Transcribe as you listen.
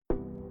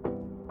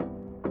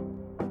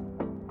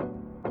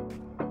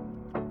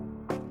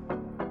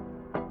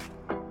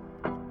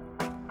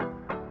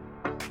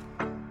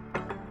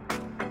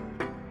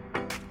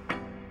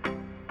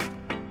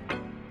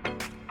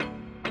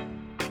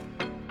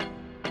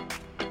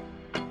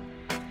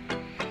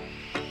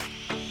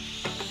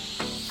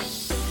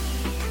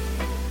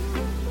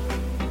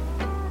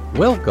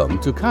Welcome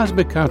to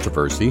Cosmic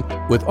Controversy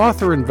with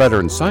author and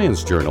veteran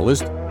science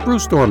journalist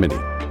Bruce Dorminey,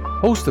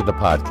 host of the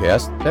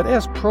podcast that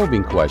asks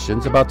probing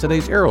questions about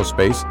today's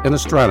aerospace and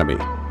astronomy.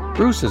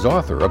 Bruce is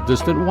author of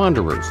Distant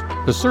Wanderers,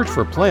 The Search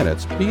for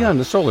Planets Beyond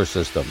the Solar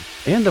System,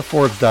 and a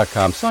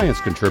Forbes.com science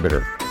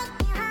contributor.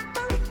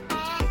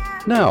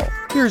 Now,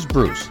 here's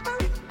Bruce.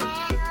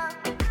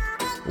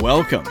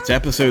 Welcome to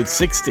episode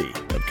 60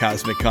 of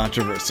Cosmic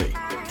Controversy.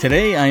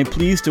 Today I am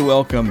pleased to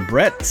welcome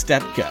Bret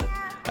Stetka,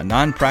 a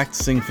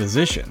non-practicing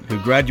physician who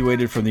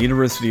graduated from the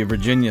University of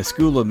Virginia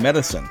School of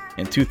Medicine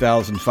in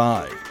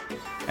 2005,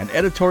 an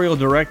editorial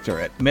director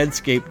at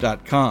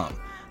Medscape.com,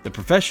 the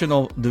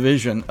professional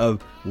division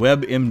of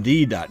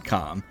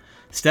WebMD.com.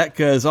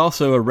 Stetka is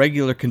also a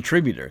regular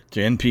contributor to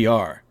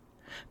NPR.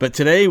 But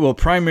today we'll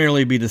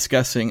primarily be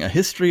discussing a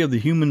history of the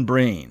human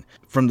brain,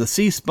 from the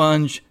sea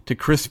sponge to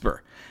CRISPR,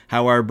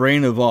 how our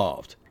brain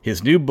evolved,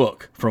 his new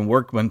book from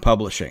Workman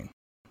Publishing.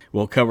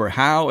 We'll cover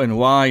how and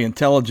why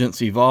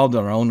intelligence evolved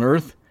on our own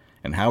Earth,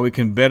 and how we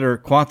can better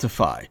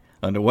quantify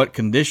under what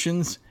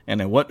conditions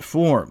and in what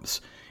forms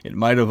it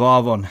might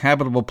evolve on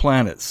habitable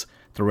planets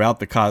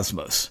throughout the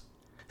cosmos.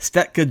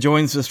 Stetka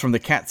joins us from the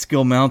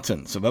Catskill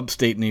Mountains of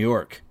upstate New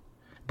York.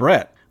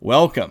 Bret,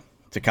 welcome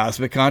to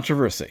Cosmic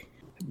Controversy.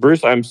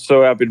 Bruce, I'm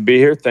so happy to be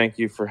here. Thank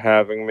you for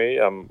having me.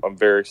 I'm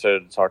very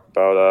excited to talk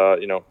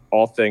about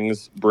all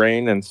things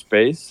brain and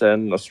space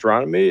and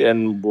astronomy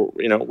and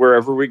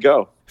wherever we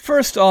go.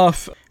 First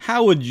off,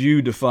 how would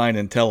you define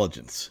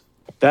intelligence?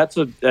 That's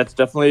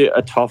definitely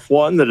a tough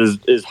one that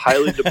is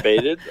highly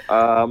debated.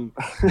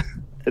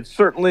 It's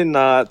certainly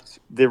not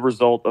the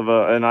result of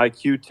an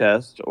IQ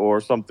test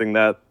or something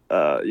that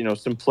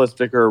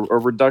simplistic or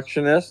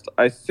reductionist.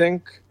 I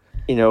think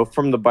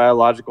from the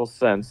biological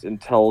sense,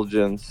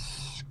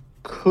 intelligence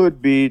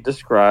could be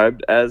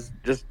described as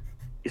just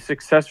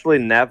successfully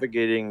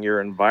navigating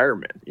your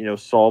environment,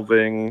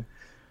 solving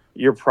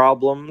your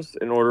problems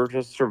in order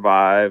to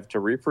survive, to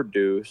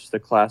reproduce, the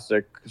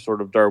classic sort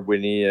of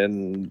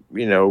Darwinian,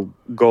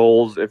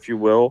 goals, if you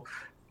will.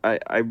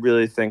 I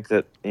really think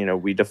that,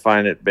 we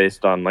define it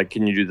based on,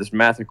 can you do this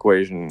math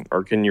equation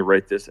or can you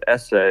write this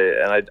essay?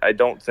 And I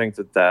don't think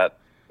that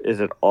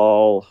is at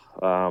all,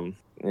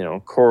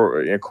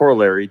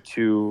 corollary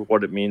to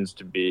what it means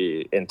to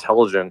be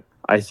intelligent.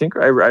 I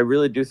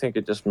really do think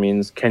it just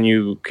means can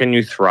you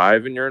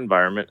thrive in your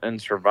environment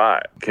and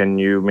survive? Can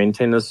you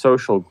maintain a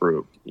social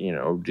group?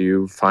 Do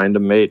you find a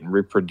mate and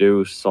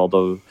reproduce, all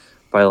the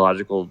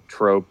biological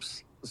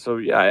tropes? So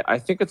yeah, I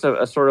think it's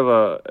a sort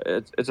of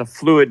it's a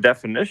fluid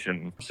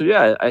definition. So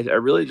yeah, I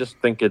really just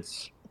think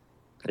it's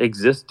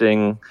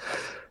existing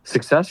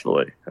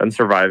successfully and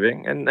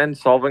surviving and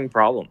solving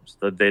problems,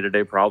 the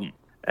day-to-day problem.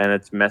 And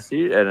it's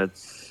messy and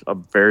it's a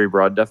very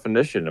broad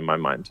definition in my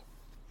mind.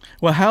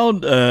 Well, how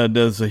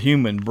does the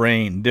human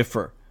brain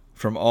differ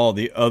from all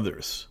the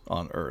others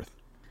on Earth?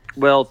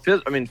 Well,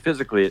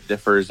 physically it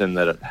differs in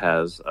that it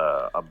has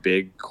a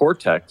big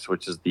cortex,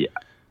 which is the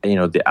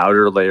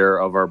outer layer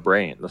of our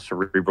brain, the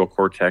cerebral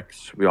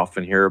cortex we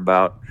often hear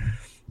about,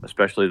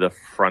 especially the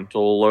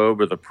frontal lobe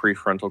or the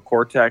prefrontal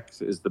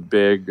cortex is the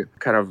big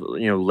kind of,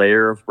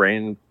 layer of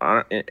brain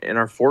in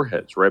our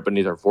foreheads, right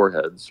beneath our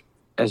foreheads.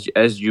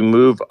 As you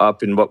move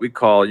up in what we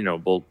call,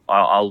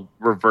 I'll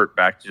revert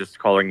back to just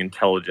calling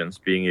intelligence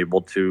being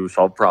able to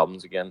solve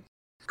problems again.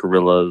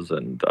 Gorillas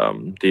and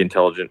the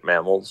intelligent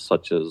mammals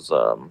such as,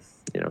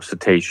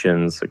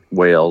 cetaceans, like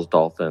whales,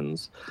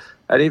 dolphins,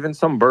 and even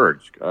some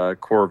birds,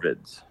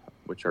 corvids,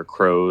 which are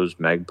crows,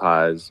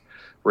 magpies,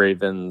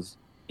 ravens.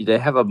 They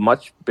have a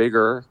much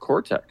bigger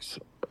cortex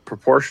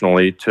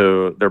proportionally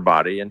to their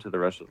body and to the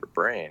rest of their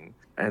brain.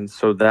 And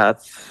so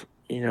that's,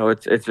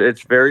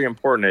 it's very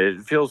important.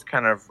 It feels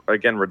kind of,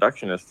 again,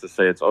 reductionist to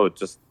say it's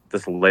just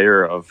this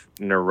layer of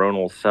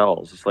neuronal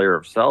cells, this layer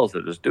of cells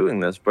that is doing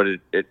this, but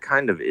it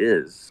kind of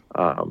is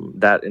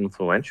that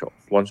influential.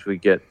 Once we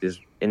get this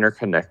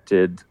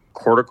interconnected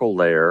cortical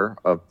layer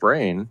of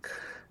brain,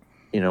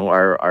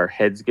 our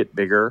heads get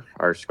bigger,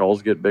 our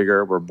skulls get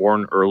bigger. We're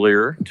born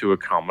earlier to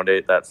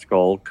accommodate that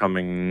skull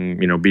coming,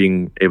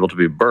 being able to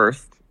be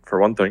birthed, for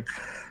one thing.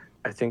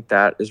 I think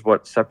that is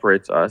what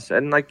separates us.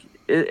 And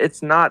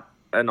it's not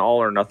an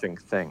all or nothing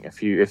thing.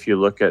 If you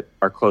look at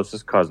our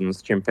closest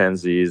cousins,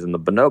 chimpanzees and the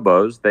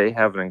bonobos, they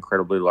have an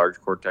incredibly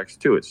large cortex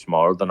too. It's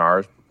smaller than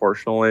ours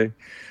proportionally.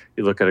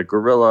 You look at a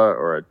gorilla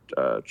or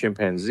a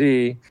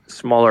chimpanzee,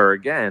 smaller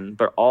again,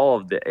 but all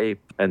of the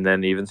ape and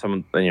then even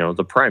some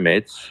the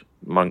primates,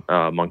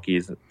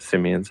 monkeys,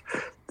 simians,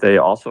 they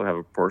also have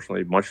a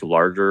proportionally much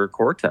larger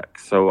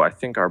cortex. So I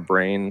think our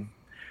brain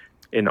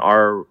in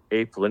our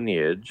ape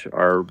lineage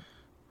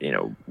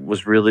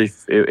was really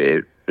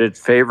it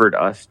favored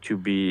us to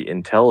be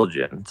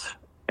intelligent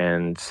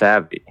and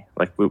savvy.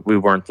 We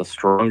weren't the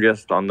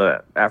strongest on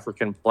the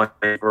African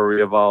planet where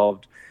we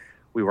evolved.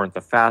 We weren't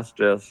the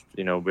fastest.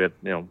 We had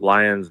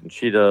lions and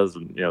cheetahs,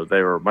 and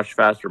they were much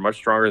faster, much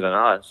stronger than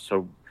us.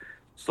 So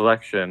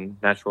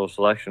natural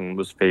selection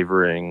was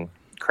favoring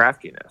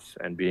craftiness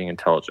and being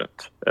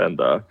intelligent, and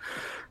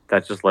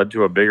that just led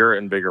to a bigger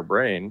and bigger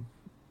brain.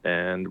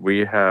 and we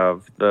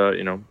have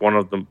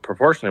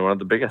proportionally one of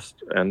the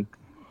biggest and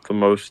the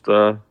most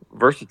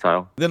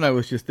versatile. Then I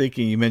was just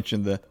thinking, you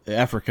mentioned the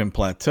African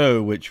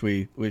plateau, which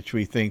we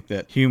think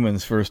that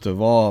humans first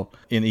evolved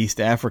in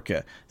East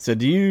Africa. So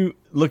do you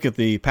look at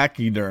the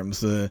pachyderms,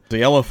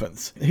 the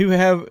elephants, who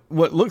have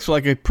what looks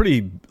like a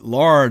pretty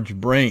large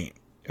brain,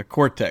 a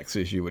cortex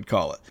as you would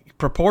call it?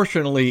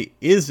 Proportionally,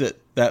 is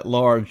it that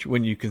large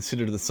when you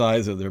consider the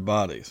size of their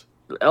bodies?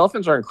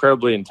 Elephants are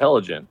incredibly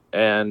intelligent,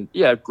 and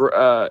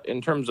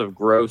in terms of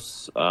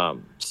gross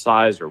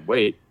size or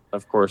weight,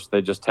 of course,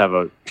 they just have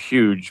a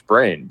huge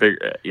brain. Big,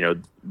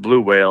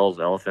 blue whales,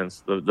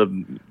 elephants,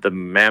 the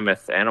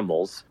mammoth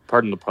animals.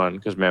 Pardon the pun,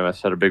 because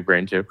mammoths had a big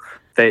brain too.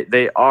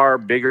 They are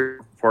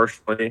bigger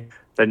proportionally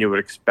than you would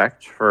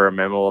expect for a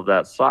mammal of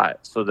that size.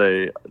 So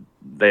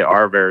they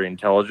are very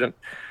intelligent,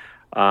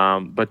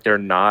 but they're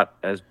not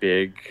as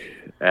big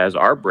as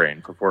our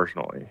brain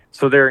proportionally.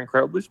 So they're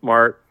incredibly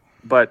smart,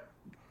 but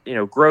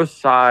gross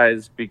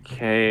size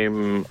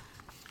became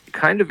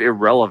kind of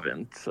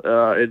irrelevant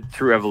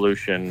through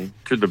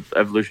the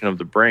evolution of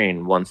the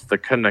brain once the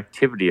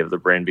connectivity of the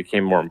brain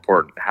became more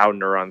important. How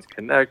neurons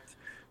connect,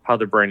 how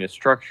the brain is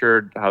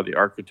structured, how the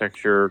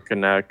architecture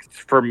connects.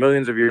 For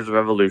millions of years of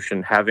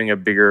evolution, having a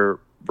bigger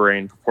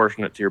brain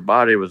proportionate to your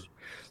body was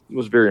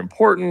very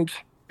important,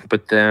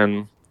 but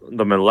then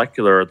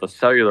the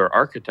cellular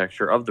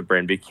architecture of the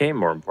brain became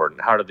more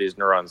important. How do these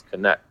neurons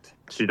connect?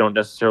 So you don't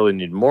necessarily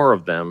need more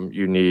of them,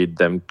 you need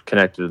them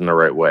connected in the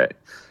right way.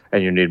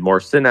 And you need more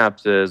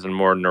synapses and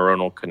more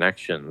neuronal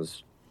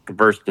connections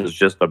versus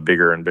just a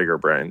bigger and bigger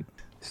brain.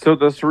 So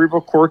the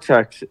cerebral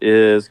cortex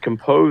is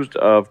composed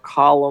of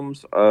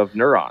columns of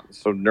neurons,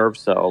 so nerve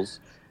cells.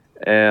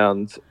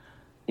 And,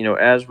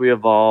 as we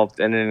evolved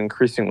in an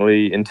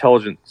increasingly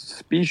intelligent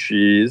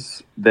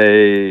species,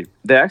 they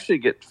actually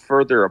get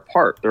further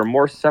apart. They're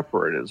more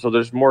separated. So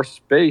there's more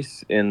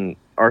space in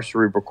our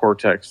cerebral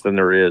cortex than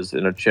there is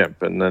in a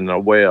chimp and then a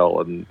whale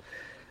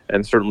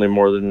and certainly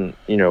more than,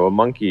 a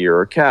monkey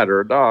or a cat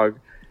or a dog.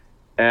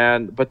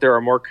 But there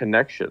are more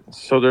connections.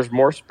 So there's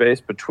more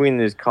space between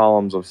these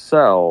columns of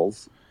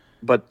cells,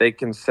 but they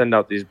can send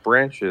out these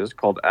branches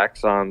called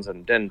axons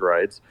and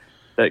dendrites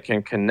that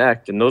can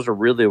connect. And those are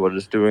really what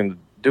is doing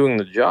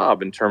the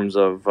job in terms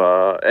of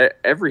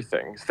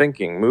everything,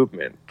 thinking,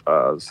 movement,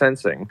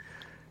 sensing.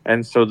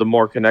 And so the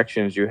more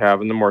connections you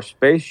have and the more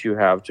space you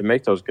have to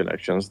make those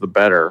connections, the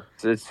better.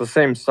 It's the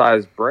same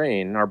size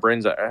brain. Our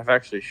brains have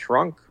actually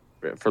shrunk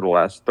for the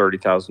last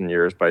 30,000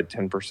 years by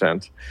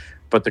 10%,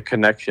 but the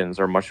connections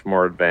are much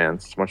more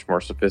advanced, much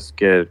more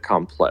sophisticated,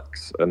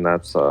 complex, and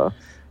that's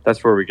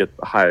where we get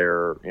the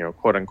higher,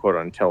 quote unquote,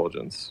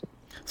 intelligence.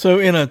 So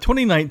in a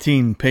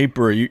 2019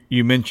 paper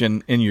you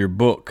mentioned in your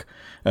book,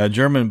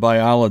 German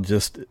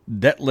biologist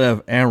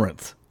Detlev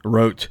Arendt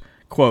wrote,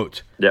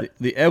 quote, yep.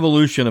 The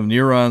evolution of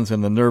neurons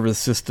in the nervous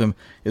system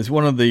is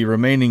one of the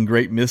remaining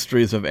great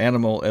mysteries of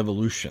animal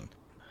evolution.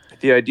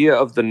 The idea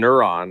of the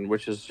neuron,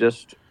 which is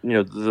just,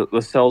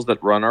 the cells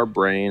that run our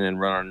brain and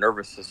run our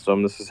nervous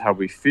system. This is how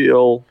we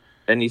feel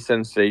any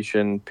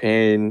sensation,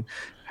 pain,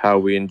 how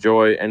we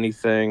enjoy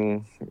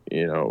anything,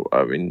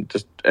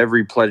 just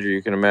every pleasure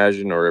you can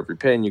imagine or every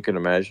pain you can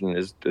imagine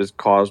is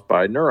caused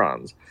by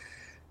neurons,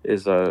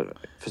 is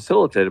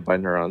facilitated by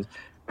neurons.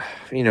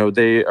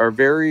 They are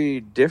very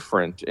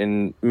different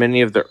in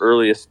many of the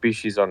earliest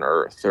species on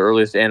Earth, the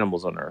earliest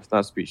animals on Earth,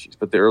 not species,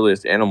 but the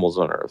earliest animals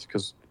on Earth,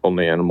 because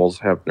only animals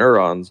have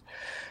neurons.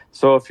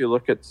 So if you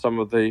look at some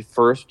of the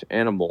first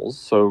animals,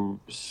 so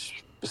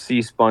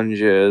sea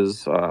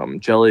sponges,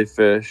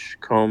 jellyfish,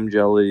 comb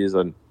jellies,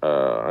 and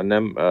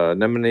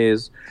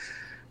anemones,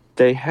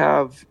 they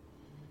have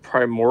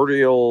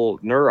primordial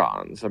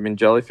neurons. I mean,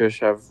 jellyfish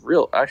have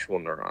actual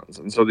neurons.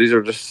 And so these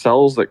are just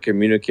cells that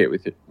communicate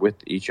with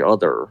each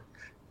other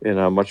in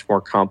a much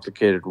more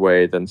complicated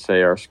way than,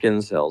 say, our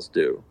skin cells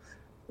do.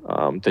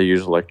 They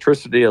use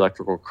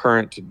electrical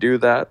current to do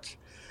that.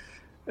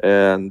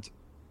 And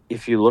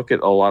if you look at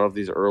a lot of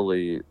these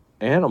early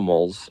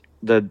animals,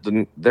 their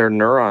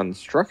neuron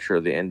structure,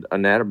 the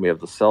anatomy of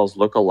the cells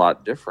look a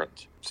lot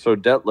different. So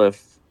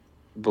Detlev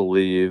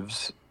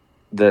believes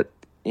that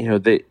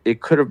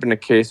it could have been a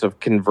case of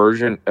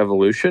convergent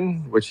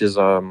evolution, which is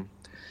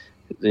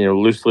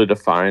loosely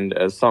defined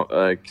as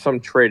some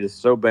trait is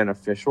so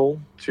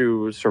beneficial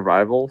to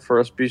survival for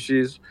a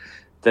species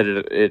that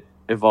it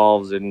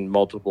evolves in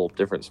multiple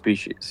different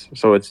species.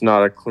 So it's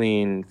not a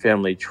clean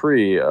family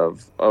tree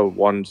of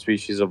one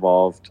species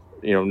evolved,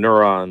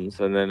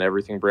 neurons, and then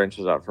everything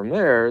branches out from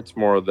there. It's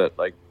more that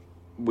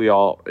we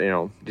all,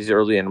 these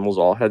early animals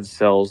all had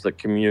cells that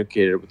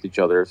communicated with each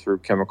other through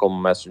chemical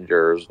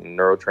messengers and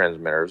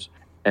neurotransmitters.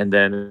 And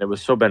then it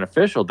was so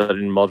beneficial that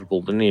in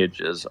multiple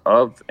lineages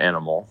of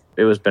animal,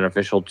 it was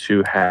beneficial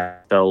to have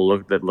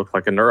cells that looked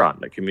like a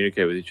neuron that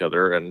communicate with each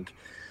other and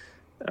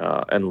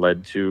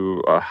led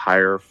to a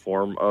higher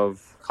form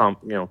of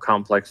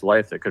complex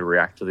life that could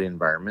react to the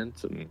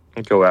environment and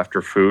go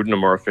after food in a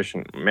more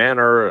efficient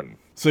manner. And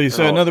so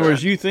in other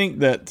words, you think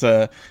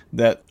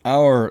that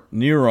our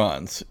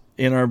neurons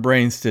in our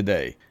brains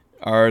today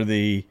are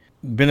the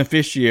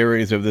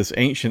beneficiaries of this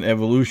ancient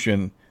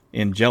evolution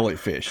in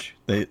jellyfish,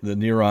 the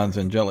neurons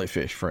in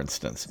jellyfish, for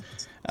instance.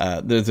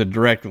 There's a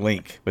direct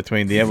link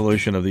between the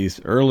evolution of these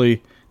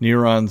early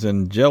neurons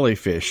in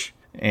jellyfish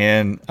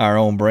and our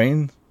own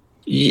brain.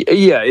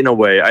 Yeah, in a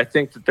way. I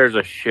think that there's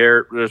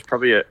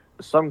probably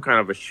some kind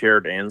of a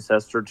shared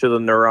ancestor to the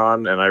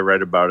neuron, and I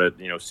read about it.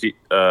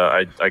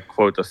 I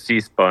quote a sea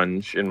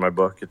sponge in my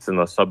book. It's in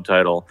the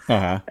subtitle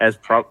as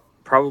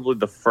probably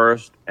the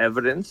first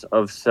evidence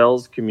of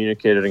cells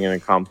communicating in a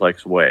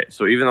complex way.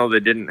 So even though they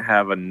didn't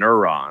have a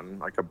neuron,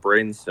 like a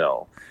brain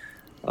cell,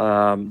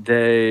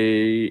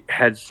 they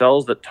had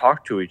cells that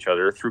talk to each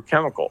other through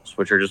chemicals,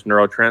 which are just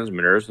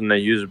neurotransmitters, and they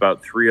use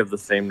about 3 of the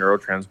same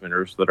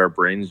neurotransmitters that our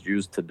brains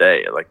use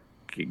today, like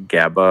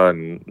GABA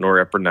and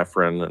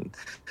norepinephrine. And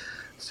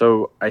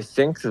so I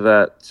think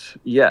that,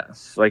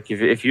 yes, like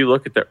if you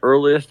look at the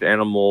earliest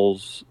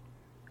animals,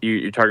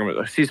 you're talking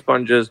about sea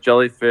sponges,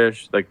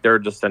 jellyfish, like their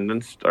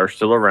descendants are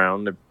still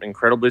around. They're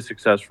incredibly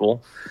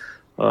successful.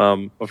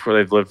 Before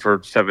they've lived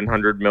for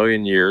 700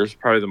 million years,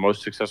 probably the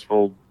most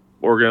successful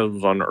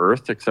organisms on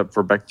Earth, except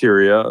for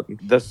bacteria.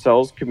 The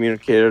cells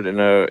communicated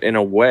in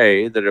a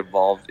way that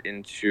evolved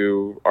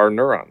into our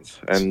neurons,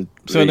 and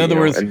so in other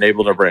words,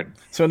 enabled our brain.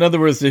 So in other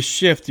words, this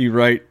shift you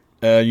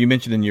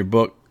mentioned in your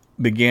book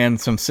began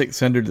some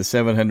 600 to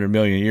 700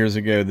 million years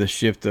ago. This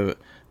shift of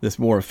this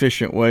more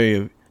efficient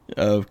way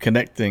of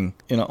connecting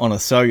on a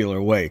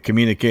cellular way,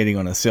 communicating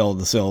on a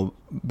cell-to-cell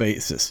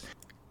basis.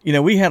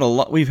 We've had a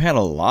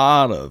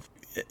lot of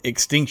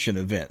extinction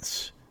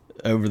events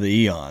over the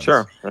eons.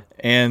 Sure.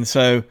 And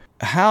so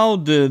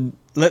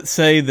let's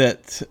say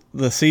that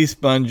the sea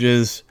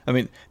sponges,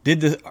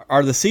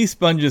 are the sea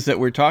sponges that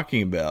we're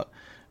talking about,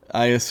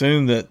 I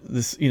assume that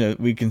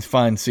we can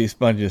find sea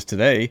sponges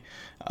today.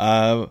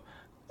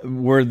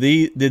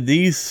 Did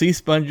these sea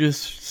sponges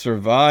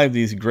survive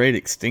these great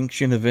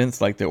extinction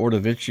events like the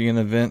Ordovician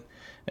event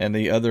and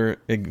the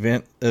other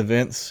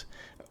events,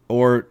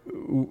 or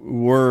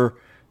were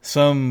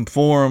some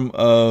form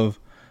of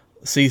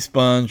sea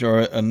sponge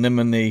or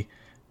anemone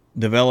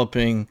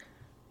developing?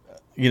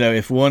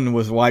 If one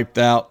was wiped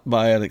out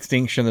by an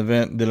extinction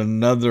event, did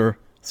another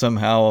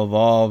somehow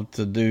evolve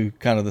to do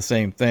kind of the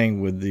same thing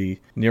with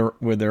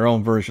their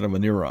own version of a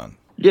neuron?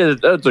 Yeah,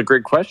 that's a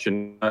great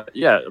question.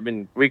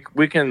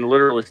 We can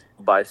literally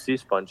buy sea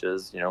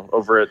sponges,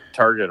 over at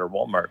Target or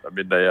Walmart.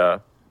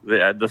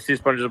 The sea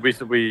sponges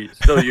we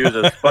still use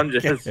as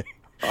sponges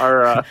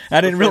are.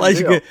 I didn't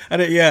realize you could.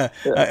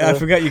 I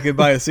forgot you could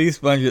buy a sea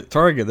sponge at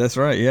Target. That's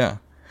right. Yeah.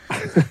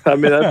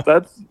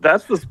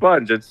 That's the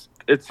sponge.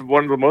 It's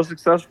one of the most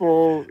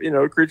successful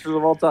creatures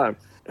of all time.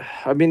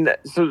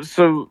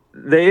 So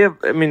they have.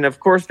 Of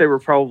course, they were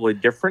probably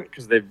different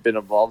because they've been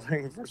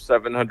evolving for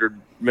 700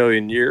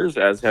 million years,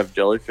 as have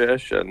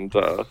jellyfish, and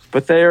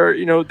but they are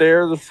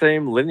the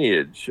same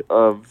lineage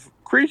of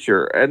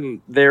creature,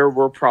 and there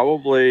were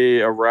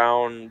probably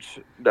around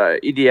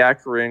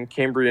Ediacaran,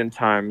 Cambrian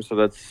time. So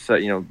that's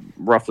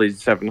roughly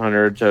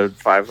 700 to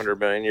 500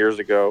 million years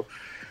ago.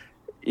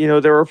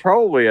 There were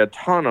probably a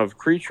ton of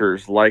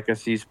creatures like a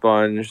sea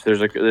sponge.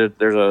 There's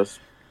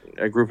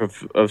a group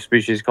of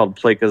species called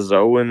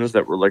placozoans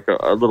that were like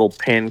a little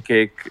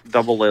pancake,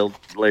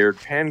 double-layered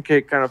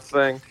pancake kind of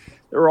thing.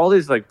 There were all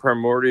these like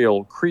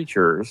primordial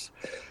creatures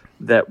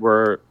that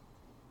were,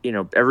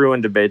 everyone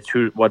debates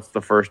what's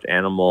the first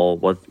animal.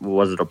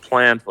 Was it a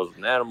plant? Was it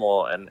an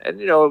animal? And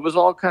it was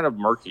all kind of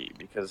murky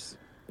because,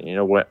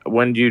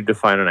 when do you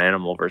define an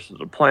animal versus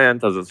a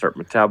plant? Does it start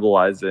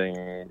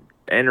metabolizing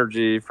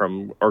energy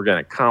from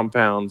organic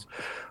compounds?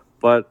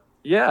 But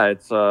yeah,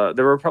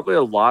 there were probably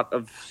a lot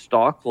of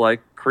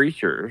stalk-like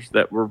creatures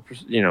that were,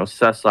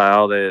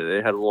 sessile. They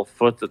had a little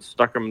foot that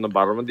stuck them in the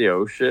bottom of the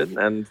ocean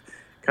and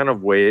kind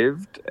of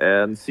waved.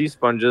 And sea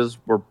sponges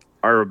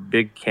are a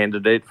big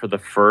candidate for the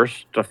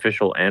first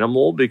official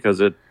animal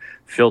because it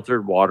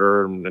filtered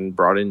water and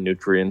brought in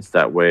nutrients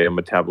that way and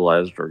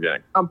metabolized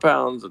organic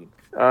compounds. And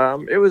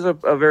it was a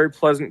very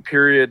pleasant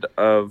period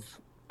of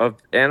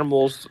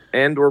animals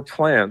and or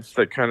plants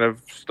that kind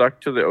of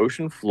stuck to the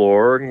ocean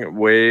floor and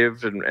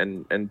waved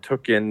and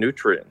took in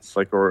nutrients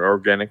like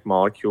organic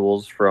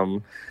molecules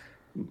from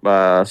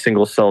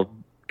single-celled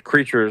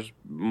creatures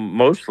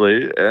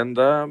mostly, and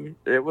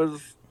it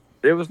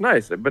was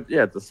nice. But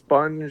yeah, the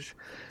sponge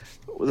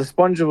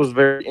was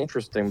very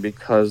interesting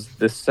because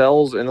the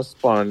cells in a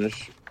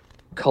sponge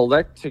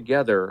collect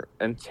together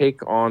and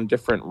take on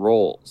different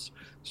roles.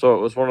 So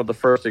it was one of the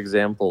first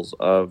examples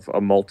of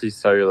a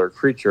multicellular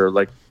creature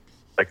like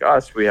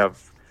us. We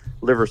have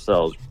liver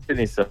cells,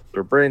 kidney cells,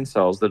 or brain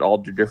cells that all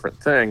do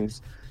different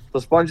things. The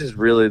sponge is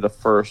really the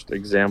first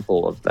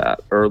example of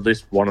that, or at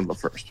least one of the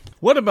first.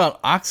 What about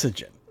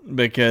oxygen?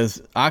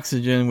 Because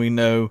oxygen we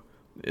know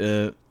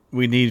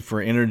we need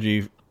for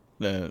energy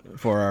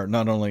for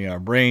not only our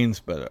brains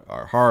but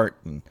our heart,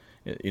 and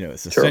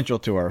it's essential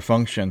to our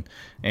function.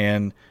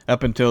 And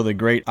up until the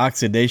great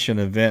oxidation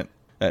event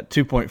at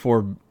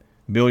 2.4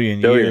 billion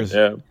years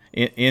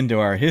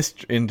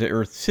into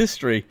Earth's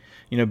history,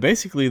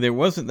 basically there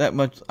wasn't that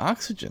much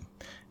oxygen.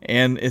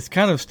 And it's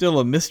kind of still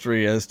a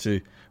mystery as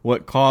to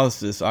what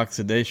caused this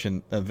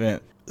oxidation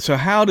event. So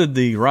how did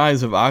the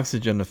rise of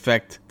oxygen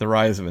affect the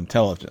rise of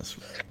intelligence?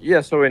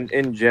 Yeah, so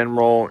in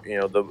general,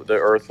 the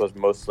Earth was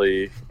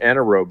mostly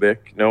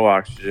anaerobic, no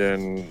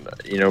oxygen.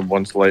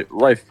 Once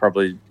life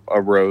probably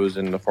arose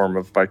in the form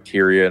of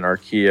bacteria and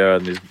archaea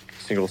and these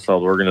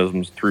single-celled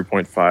organisms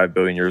 3.5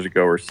 billion years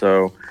ago or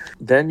so.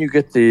 Then you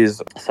get these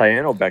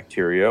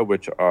cyanobacteria,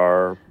 which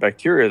are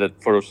bacteria that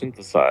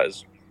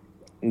photosynthesize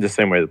in the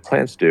same way that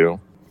plants do.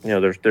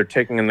 They're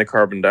taking in the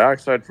carbon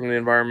dioxide from the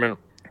environment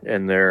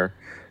and they're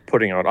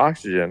putting out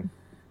oxygen.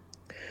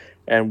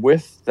 And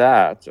with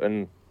that,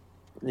 and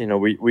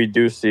we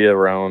do see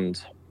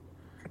around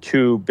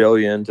 2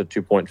 billion to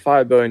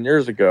 2.5 billion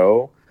years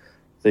ago,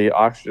 the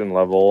oxygen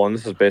level, and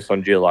this is based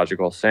on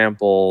geological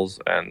samples.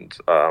 And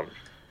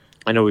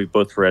I know we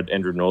both read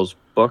Andrew Knowles'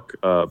 book,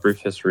 Brief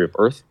History of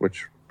Earth,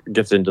 which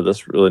gets into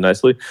this really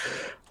nicely.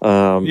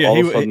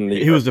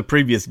 He was the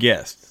previous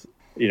guest.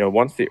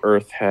 Once the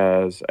Earth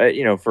has,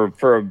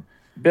 for a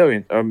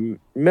billion,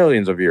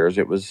 millions of years,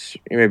 it was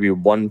maybe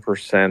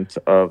 1%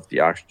 of the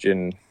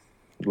oxygen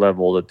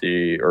level that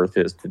the Earth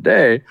is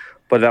today,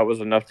 but that was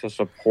enough to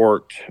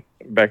support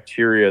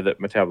bacteria that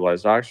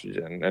metabolized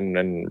oxygen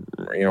and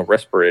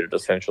respirated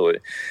essentially.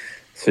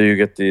 So you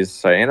get these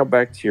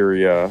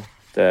cyanobacteria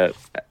that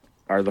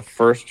are the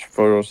first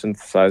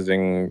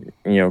photosynthesizing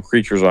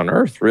creatures on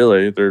Earth.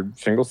 Really, they're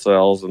single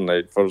cells and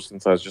they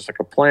photosynthesize just like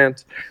a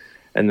plant,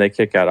 and they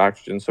kick out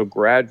oxygen. So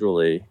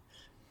gradually,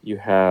 you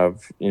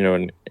have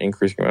an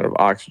increasing amount of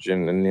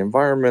oxygen in the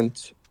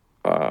environment.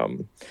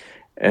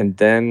 And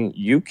then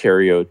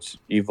eukaryotes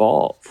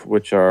evolve,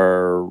 which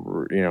are,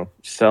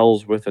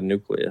 cells with a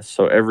nucleus.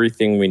 So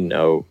everything we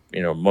know,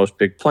 most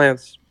big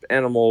plants,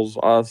 animals,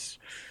 us,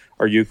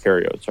 are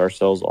eukaryotes. Our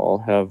cells all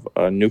have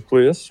a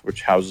nucleus,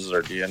 which houses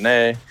our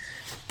DNA.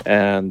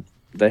 And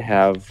they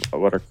have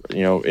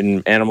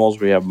in animals,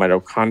 we have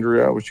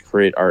mitochondria, which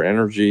create our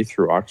energy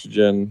through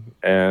oxygen.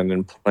 And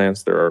in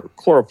plants, there are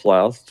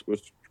chloroplasts,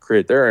 which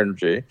create their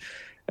energy.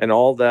 And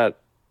all that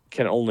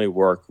can only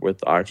work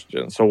with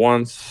oxygen. So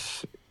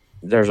once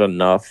there's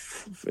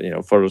enough,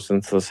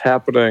 photosynthesis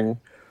happening,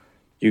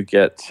 you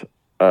get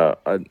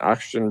an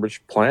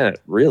oxygen-rich planet,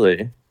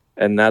 really.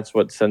 And that's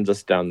what sends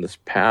us down this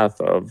path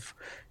of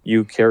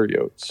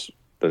eukaryotes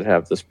that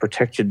have this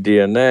protected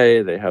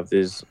DNA. They have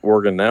these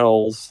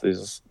organelles,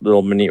 these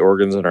little mini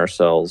organs in our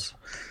cells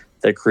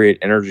that create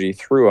energy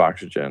through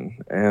oxygen.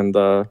 And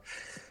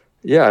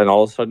and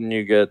all of a sudden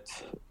you get,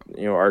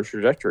 our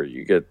trajectory.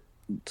 You get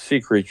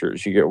sea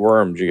creatures, you get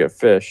worms, you get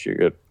fish, you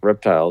get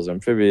reptiles,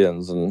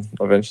 amphibians, and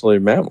eventually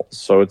mammals.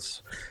 So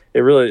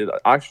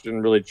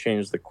oxygen really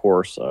changed the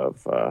course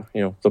of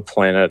the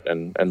planet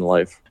and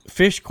life.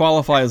 Fish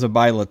qualify as a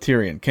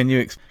bilaterian. Can you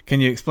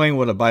explain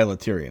what a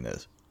bilaterian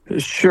is?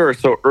 Sure.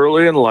 So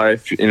early in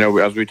life,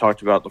 as we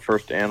talked about, the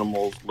first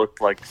animals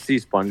looked like sea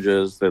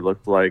sponges. They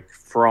looked like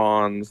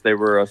fronds. They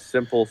were a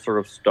simple sort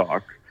of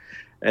stalk.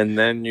 And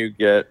then you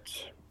get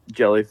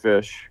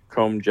jellyfish,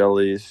 comb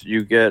jellies.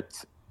 You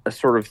get a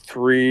sort of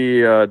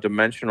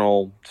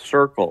three-dimensional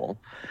circle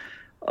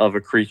of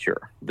a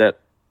creature that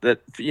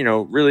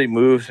really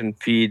moves and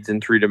feeds in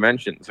 3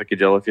 dimensions. Like a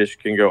jellyfish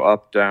can go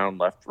up, down,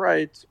 left,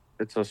 right.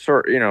 It's a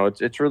sort,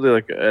 it's really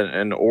like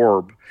an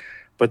orb.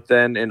 But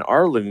then in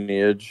our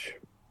lineage,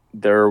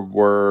 there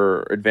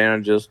were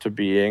advantages to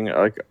being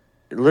like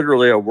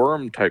literally a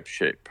worm type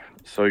shape.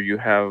 So you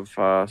have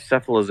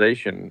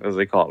cephalization, as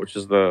they call it, which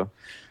is the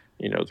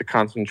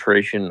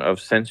concentration of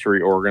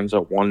sensory organs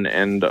at one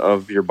end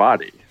of your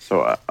body.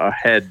 So a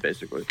head,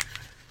 basically.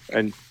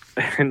 And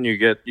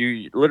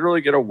you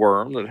literally get a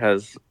worm that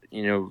has,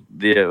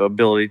 the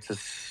ability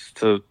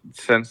to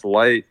sense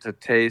light, to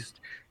taste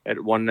at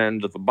one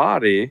end of the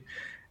body.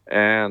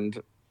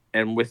 And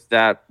with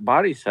that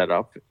body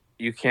setup,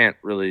 you can't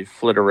really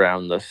flit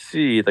around the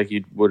sea like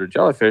you would a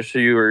jellyfish. So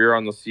you're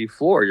on the sea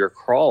floor, you're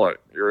crawling,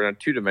 you're in a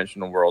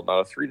 2-dimensional world,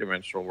 not a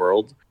 3-dimensional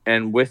world.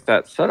 And with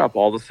that setup,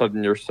 all of a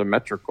sudden you're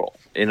symmetrical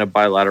in a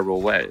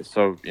bilateral way.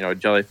 So, a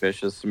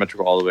jellyfish is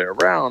symmetrical all the way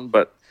around,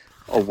 but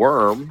a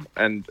worm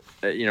and,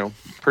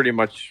 pretty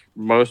much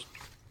most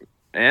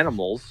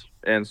animals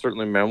and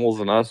certainly mammals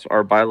and us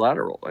are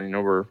bilateral.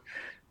 We're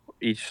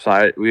each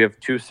side, we have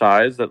 2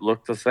 sides that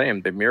look the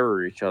same. They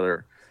mirror each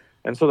other.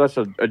 And so that's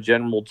a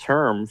general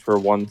term for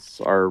once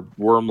our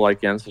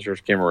worm-like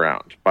ancestors came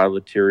around.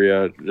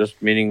 Bilateria,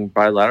 just meaning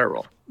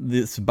bilateral.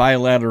 This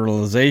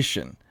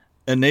bilateralization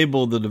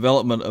enabled the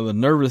development of a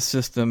nervous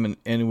system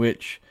in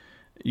which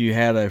you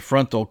had a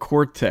frontal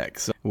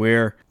cortex,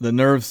 where the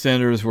nerve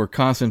centers were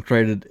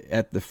concentrated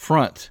at the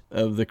front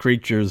of the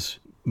creature's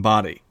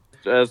body.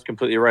 That's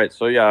completely right.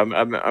 So yeah,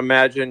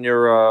 imagine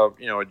you're,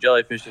 a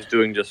jellyfish is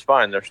doing just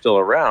fine. They're still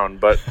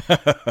around, but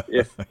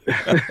if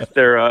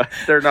they're not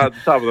at the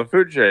top of the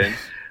food chain,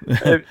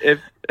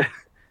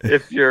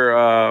 if you're,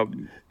 all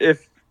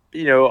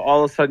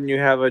of a sudden you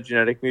have a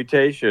genetic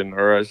mutation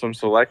or some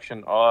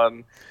selection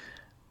on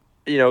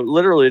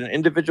literally an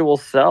individual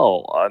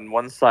cell on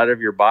one side of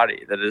your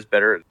body that is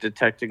better at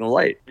detecting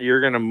light.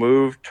 You're going to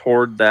move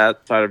toward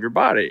that side of your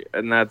body.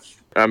 And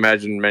that's, I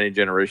imagine many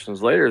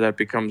generations later, that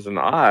becomes an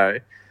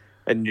eye.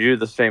 And you do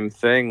the same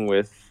thing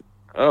with,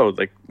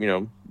 another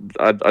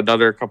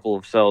couple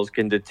of cells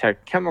can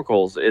detect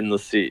chemicals in the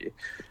sea.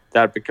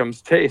 That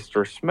becomes taste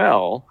or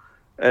smell.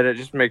 And it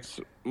just makes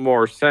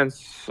more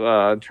sense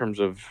in terms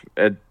of,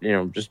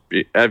 just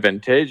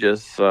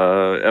advantageous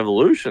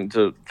evolution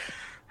to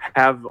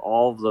have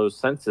all of those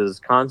senses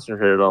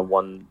concentrated on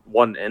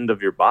one end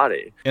of your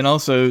body. And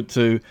also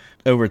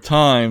over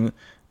time,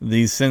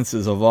 these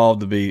senses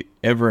evolved to be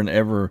ever and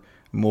ever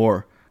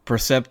more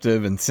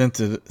perceptive and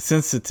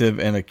sensitive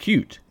and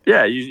acute.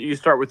 Yeah, you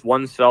start with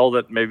one cell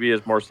that maybe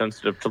is more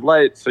sensitive to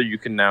light, so you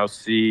can now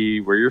see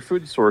where your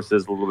food source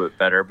is a little bit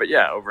better. But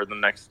yeah, over the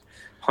next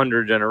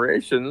 100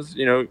 generations,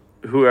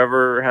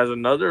 whoever has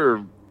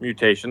another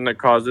mutation that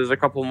causes a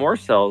couple more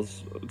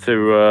cells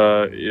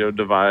to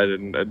divide,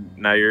 and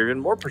now you're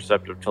even more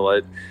perceptive to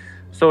light.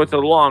 So it's a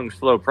long,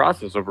 slow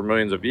process over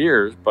millions of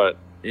years, but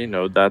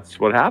that's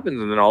what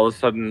happens. And then all of a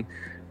sudden,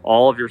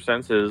 all of your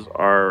senses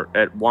are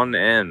at one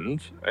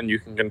end, and you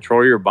can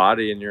control your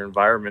body and your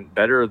environment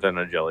better than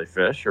a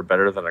jellyfish or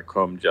better than a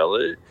comb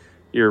jelly.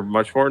 You're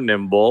much more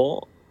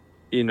nimble.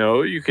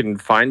 You can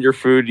find your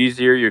food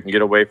easier. You can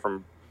get away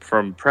from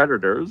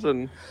predators,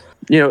 and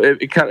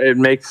it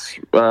makes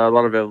a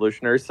lot of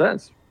evolutionary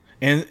sense.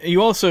 And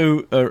you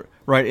also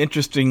write,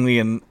 interestingly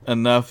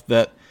enough,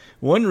 that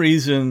one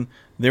reason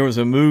there was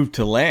a move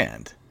to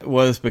land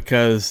was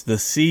because the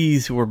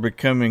seas were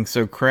becoming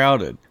so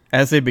crowded.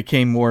 As they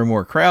became more and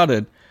more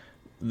crowded,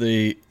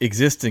 the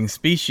existing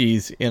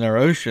species in our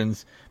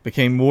oceans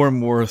became more and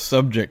more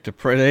subject to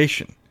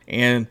predation.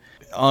 And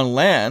on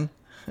land,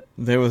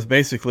 there was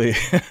basically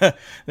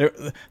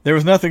there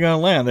was nothing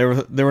on land.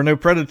 There were no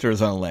predators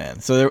on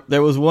land. So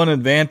there was one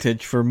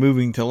advantage for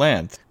moving to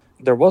land.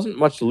 There wasn't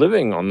much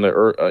living on the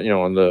earth,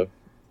 on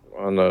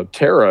the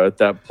Terra at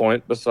that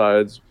point,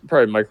 besides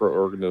probably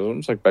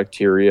microorganisms like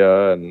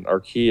bacteria and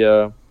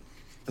archaea,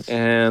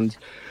 and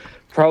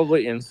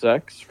probably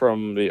insects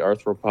from the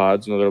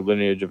arthropods, another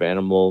lineage of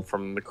animal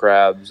from the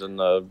crabs and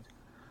the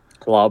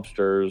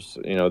lobsters.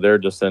 Their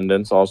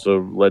descendants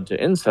also led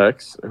to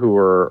insects who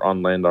were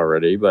on land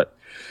already. But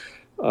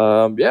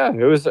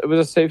it was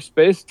a safe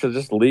space to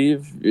just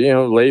leave,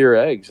 lay your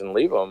eggs and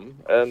leave them,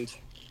 and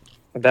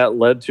that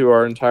led to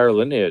our entire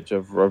lineage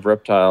of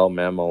reptile,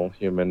 mammal,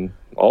 human,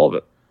 all of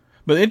it.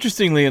 But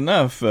interestingly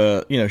enough,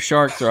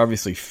 sharks are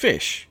obviously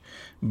fish.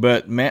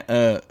 But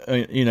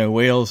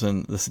whales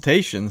and the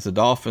cetaceans, the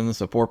dolphins,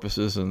 the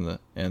porpoises, and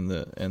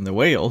the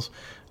whales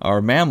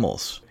are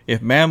mammals.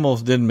 If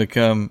mammals didn't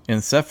become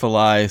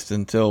encephalized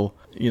until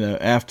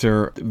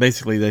after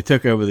basically they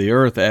took over the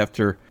earth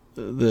after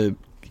the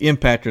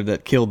impactor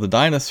that killed the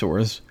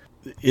dinosaurs,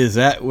 is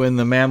that when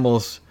the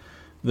mammals,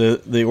 the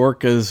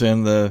orcas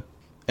and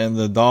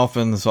the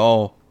dolphins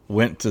all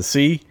went to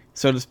sea,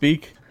 so to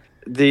speak?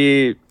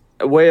 The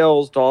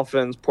whales,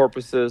 dolphins,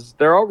 porpoises,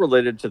 they're all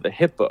related to the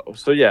hippo.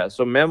 So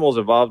mammals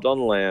evolved on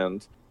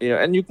land,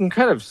 and you can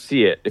kind of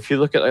see it if you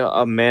look at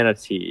a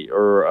manatee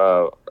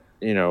or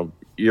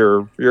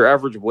your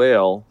average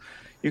whale.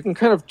 You can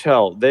kind of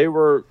tell they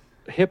were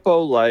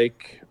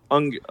hippo-like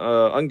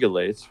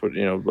ungulates,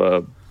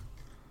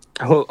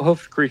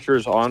 hoofed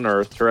creatures on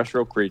Earth,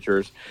 terrestrial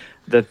creatures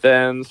that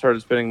then started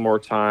spending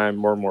more and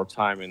more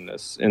time in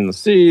the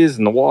seas,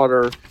 in the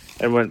water,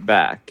 and went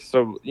back.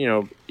 So,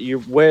 your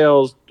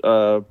whales,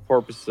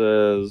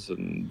 porpoises,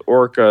 and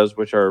orcas,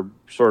 which are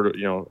sort of,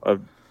 a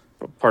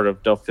part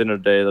of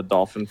Delphinidae, the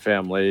dolphin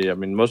family. I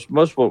mean, most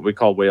what we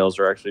call whales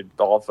are actually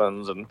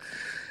dolphins, and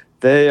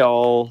they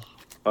all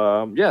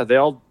are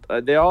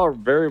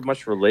very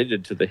much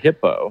related to the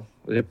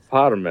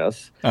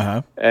hippopotamus,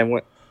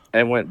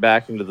 and went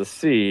back into the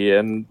sea.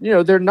 And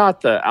they're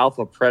not the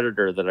alpha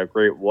predator that a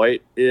great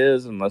white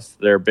is, unless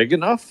they're big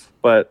enough.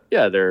 But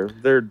yeah,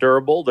 they're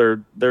durable.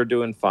 They're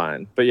doing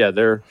fine. But yeah,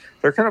 they're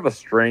kind of a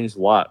strange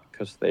lot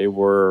because they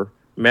were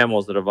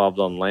mammals that evolved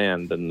on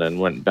land and then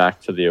went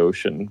back to the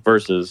ocean,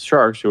 versus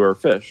sharks, who are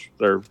fish.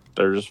 They're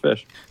just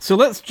fish. So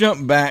let's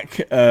jump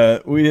back.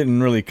 We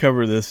didn't really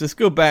cover this. Let's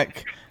go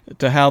back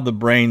to how the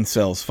brain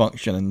cells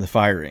function and the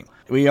firing.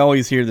 We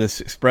always hear this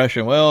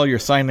expression, well, your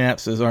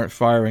synapses aren't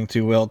firing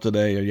too well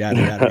today, or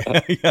yada,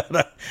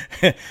 yada,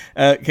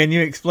 yada. Can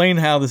you explain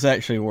how this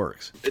actually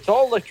works? It's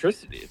all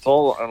electricity. It's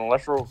all an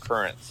electrical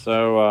current.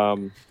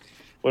 So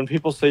when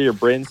people say your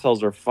brain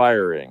cells are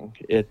firing,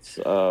 it's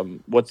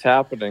what's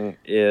happening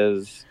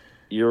is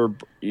your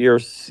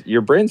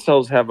brain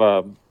cells have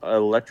an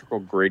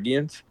electrical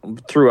gradient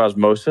through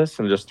osmosis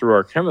and just through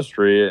our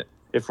chemistry.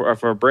 If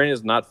our brain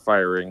is not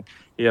firing,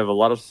 you have a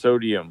lot of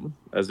sodium,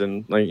 as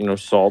in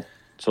salt,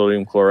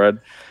 sodium chloride.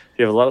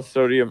 You have a lot of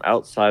sodium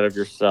outside of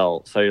your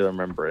cellular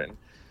membrane,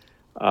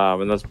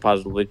 and that's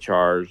positively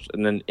charged.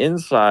 And then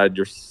inside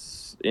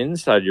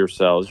inside your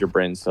cells, your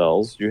brain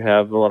cells, you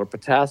have a lot of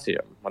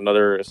potassium,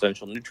 another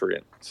essential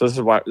nutrient. So this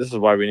is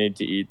why we need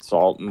to eat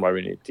salt and why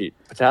we need to eat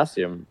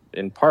potassium,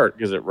 in part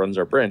because it runs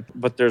our brain.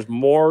 But there's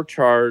more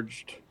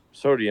charged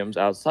sodiums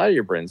outside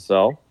your brain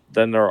cell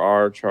than there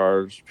are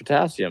charged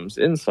potassiums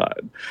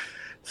inside.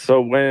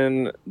 So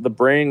when the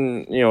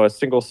brain, a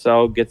single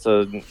cell gets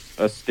a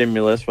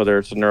stimulus, whether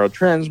it's a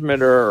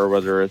neurotransmitter or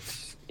whether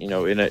it's, in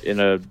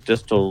a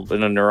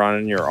neuron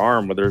in your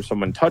arm, whether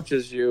someone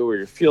touches you or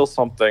you feel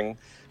something,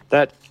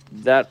 that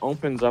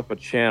opens up a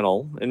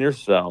channel in your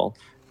cell.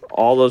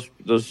 All those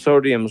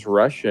sodiums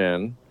rush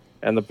in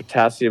and the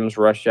potassiums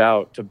rush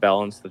out to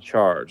balance the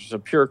charge. It's a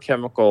pure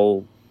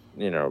chemical,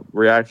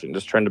 reaction,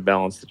 just trying to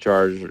balance the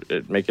charge,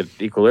 make it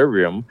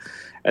equilibrium.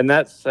 And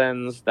that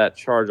sends that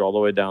charge all the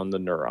way down the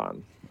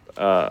neuron.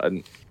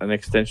 An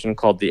extension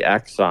called the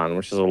axon,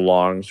 which is a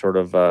long sort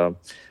of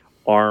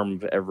arm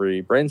of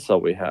every brain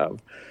cell we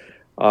have.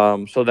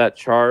 So that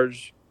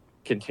charge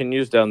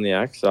continues down the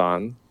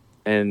axon,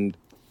 and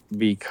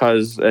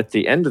because at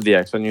the end of the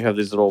axon you have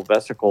these little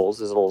vesicles,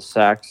 these little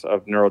sacs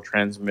of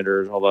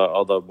neurotransmitters,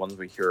 all the ones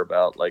we hear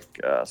about, like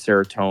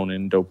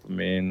serotonin,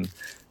 dopamine,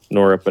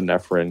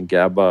 norepinephrine,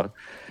 GABA.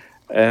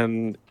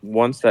 And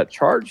once that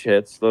charge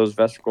hits, those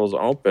vesicles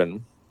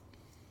open,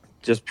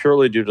 just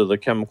purely due to the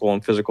chemical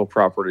and physical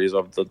properties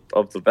of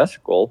the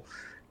vesicle,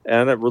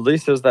 and it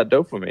releases that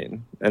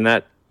dopamine, and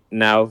that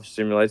now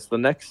stimulates the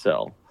next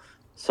cell.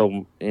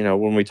 So,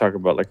 when we talk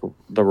about like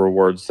the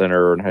reward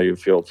center and how you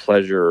feel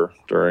pleasure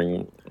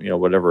during,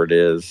 whatever it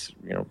is,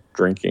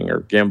 drinking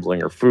or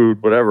gambling or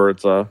food, whatever,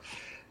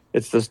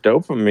 it's this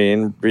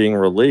dopamine being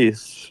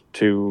released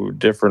to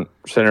different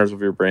centers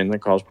of your brain that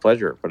cause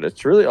pleasure. But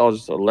it's really all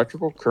just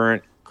electrical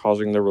current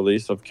causing the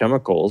release of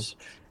chemicals.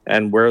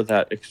 And where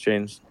that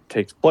exchange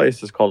takes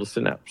place is called a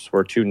synapse,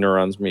 where two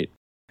neurons meet.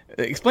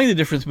 Explain the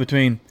difference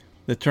between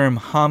the term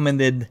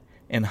hominid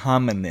and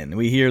hominin.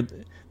 We hear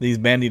these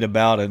bandied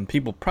about, and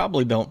people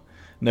probably don't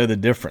know the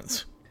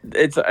difference.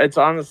 It's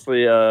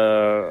honestly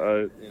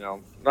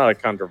not a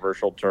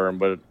controversial term,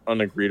 but an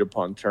unagreed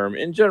upon term.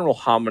 In general,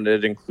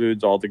 hominid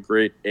includes all the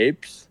great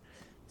apes.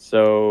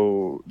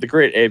 So the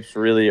great apes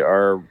really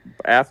are,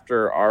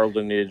 after our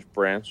lineage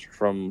branched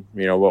from,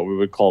 what we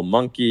would call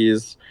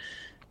monkeys.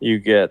 You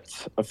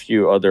get a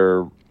few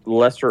other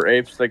lesser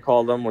apes, they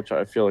call them, which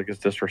I feel like is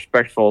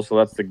disrespectful. So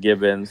that's the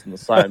gibbons and the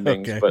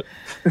Simings. Okay.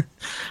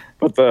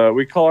 But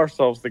we call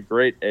ourselves the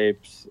great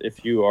apes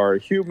if you are a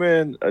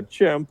human, a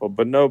chimp, a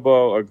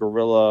bonobo, a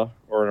gorilla,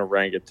 or an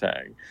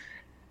orangutan.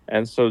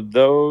 And so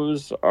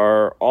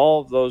all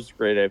of those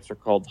great apes are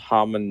called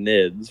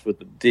hominids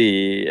with a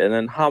D. And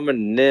then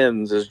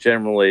hominins is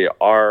generally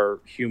our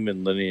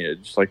human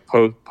lineage, like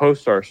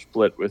post our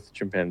split with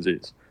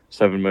chimpanzees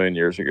 7 million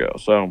years ago.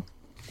 So,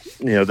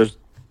 there's a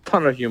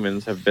ton of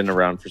humans have been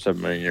around for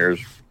 7 million years.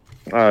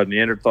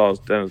 Neanderthals,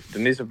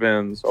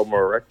 Denisovans, Homo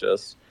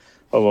erectus,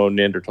 Homo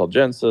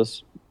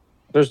neanderthalensis.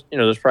 There's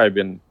probably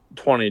been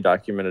 20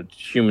 documented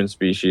human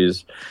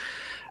species,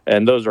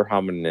 and those are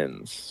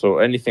hominins. So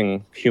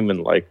anything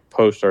human-like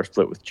post our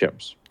split with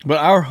chimps. But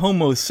our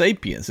Homo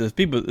sapiens, this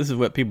is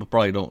what people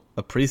probably don't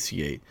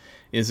appreciate,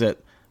 is that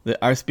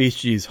our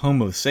species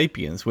Homo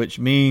sapiens, which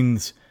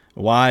means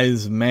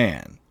wise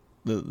man.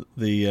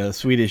 The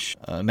Swedish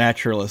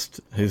naturalist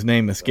whose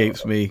name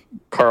escapes me,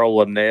 Carl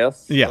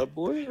Linnaeus, I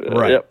believe.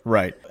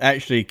 Right.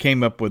 Actually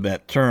came up with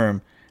that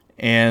term,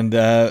 and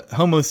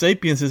Homo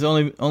sapiens has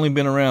only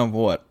been around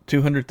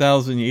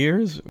 200,000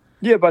 years.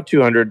 Yeah, about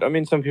 200. I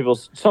mean, some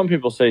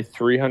people say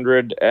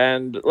 300,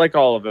 and like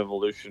all of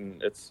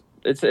evolution,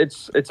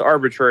 it's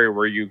arbitrary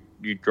where you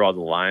draw the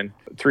line.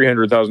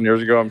 300,000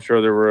 years ago, I'm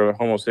sure there were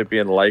Homo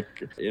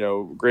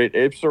sapien-like, great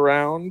apes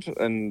around,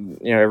 and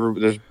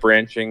there's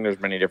branching. There's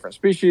many different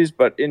species,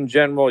 but in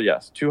general,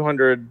 yes,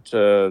 200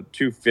 to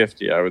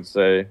 250, I would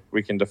say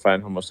we can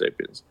define Homo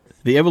sapiens.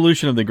 The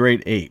evolution of the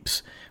great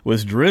apes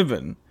was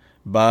driven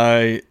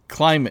by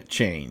climate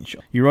change.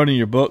 You wrote in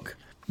your book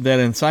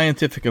that in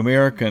Scientific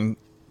American,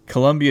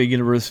 Columbia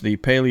University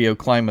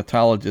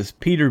paleoclimatologist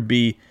Peter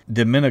B.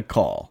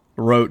 Domenical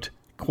wrote,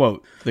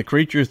 quote, "The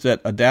creatures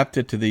that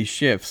adapted to these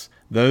shifts,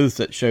 those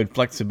that showed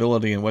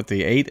flexibility in what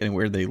they ate and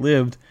where they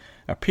lived,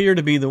 appear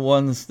to be the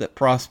ones that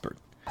prospered."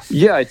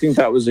 Yeah, I think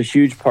that was a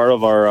huge part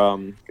of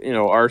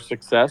our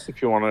success,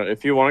 if you want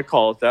to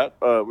call it that.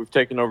 We've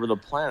taken over the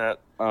planet,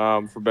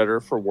 for better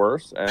or for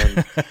worse,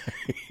 and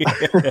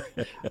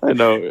I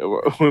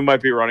know we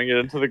might be running it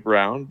into the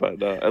ground,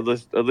 but at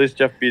least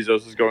Jeff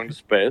Bezos is going to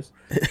space.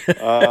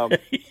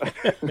 But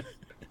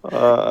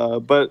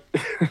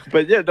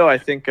yeah, no, I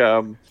think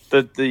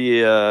that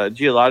the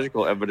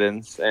geological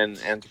evidence and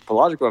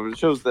anthropological evidence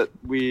shows that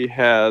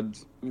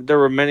there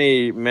were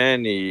many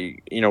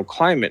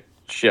climate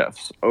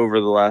shifts over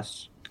the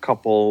last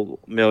couple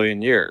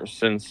million years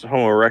since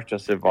Homo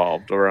erectus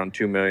evolved around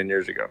 2 million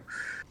years ago,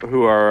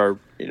 who are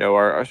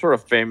sort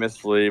of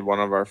famously one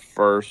of our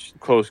first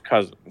close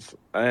cousins.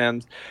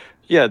 And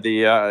Yeah,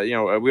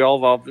 we all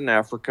evolved in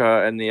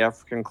Africa, and the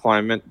African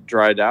climate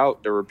dried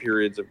out. There were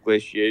periods of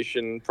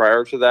glaciation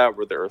prior to that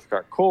where the earth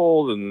got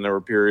cold, and there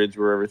were periods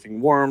where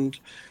everything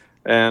warmed.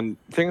 And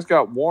things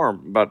got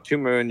warm about 2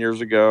 million years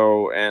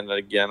ago, and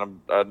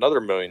again another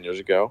million years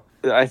ago.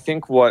 I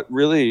think what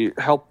really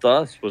helped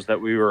us was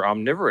that we were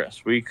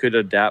omnivorous. We could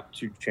adapt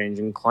to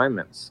changing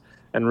climates.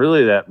 And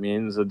really that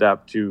means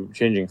adapt to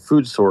changing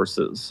food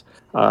sources.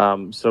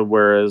 So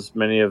whereas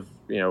many of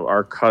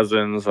our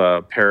cousins,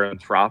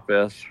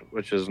 Paranthropus,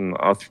 which is an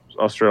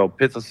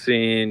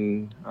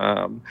Australopithecine,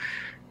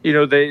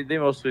 they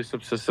mostly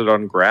subsisted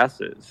on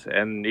grasses.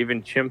 And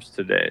even chimps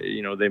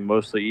today, they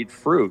mostly eat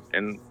fruit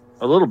and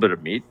a little bit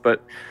of meat,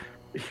 but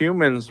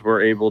humans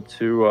were able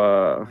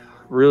to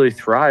really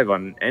thrive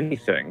on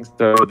anything.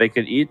 So they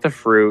could eat the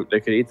fruit, they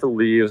could eat the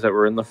leaves that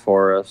were in the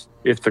forest.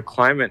 If the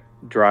climate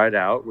dried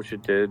out, which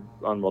it did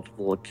on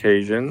multiple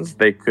occasions,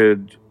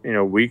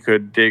 we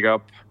could dig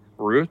up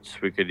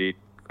roots, we could eat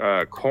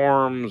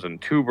corms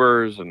and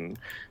tubers and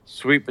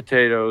sweet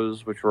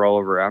potatoes, which were all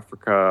over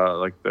Africa,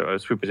 like the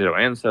sweet potato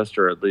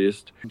ancestor at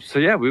least. So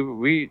yeah,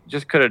 we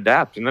just could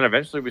adapt. And then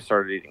eventually we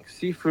started eating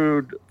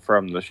seafood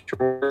from the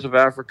shores of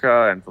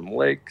Africa and from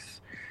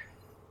lakes.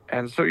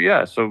 And so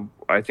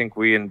I think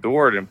we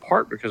endured in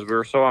part because we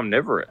were so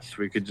omnivorous.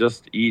 We could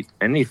just eat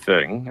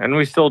anything, and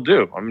we still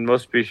do. I mean,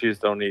 most species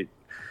don't eat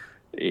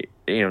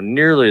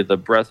nearly the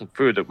breadth of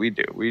food that we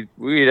do. We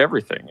eat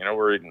everything.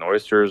 We're eating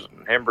oysters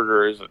and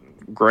hamburgers and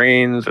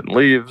grains and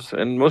leaves,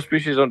 and most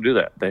species don't do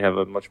that. They have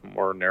a much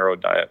more narrow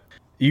diet.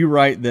 You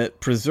write that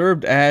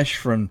preserved ash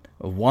from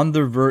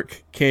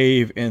Wonderwerk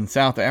Cave in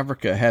South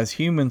Africa has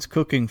humans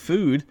cooking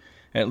food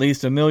at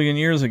least 1 million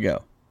years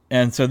ago.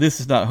 And so this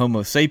is not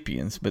Homo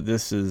sapiens, but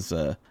this is,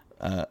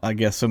 I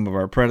guess, some of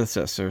our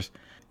predecessors.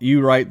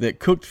 You write that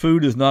cooked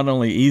food is not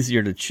only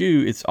easier to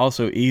chew, it's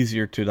also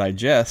easier to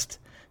digest,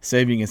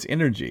 saving its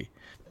energy.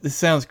 This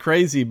sounds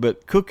crazy,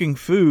 but cooking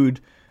food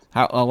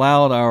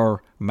allowed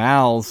our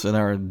mouths and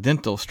our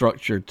dental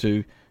structure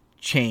to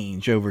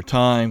change over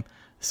time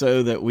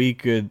so that we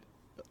could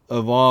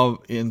evolve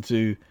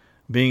into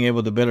being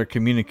able to better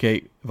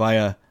communicate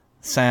via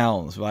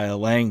sounds, via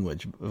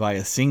language,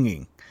 via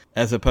singing,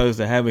 as opposed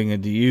to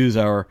having to use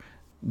our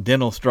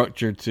dental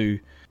structure to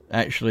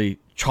actually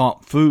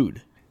chomp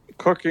food.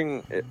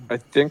 Cooking, I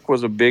think,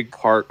 was a big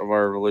part of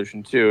our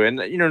evolution too, and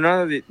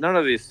none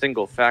of these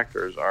single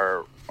factors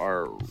are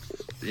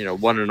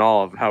one and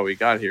all of how we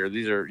got here.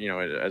 These are,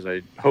 as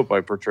I hope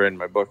I portray in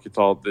my book, it's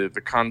all the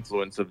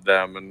confluence of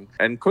them,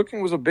 and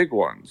cooking was a big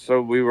one.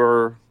 So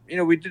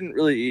we didn't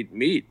really eat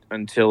meat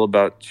until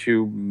about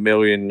 2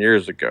 million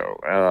years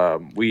ago.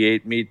 We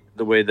ate meat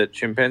the way that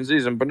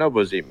chimpanzees and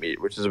bonobos eat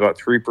meat, which is about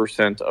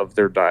 3% of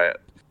their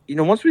diet.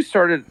 Once we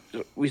started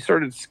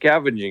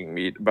scavenging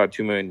meat about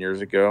 2 million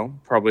years ago,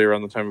 probably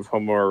around the time of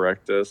Homo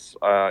erectus.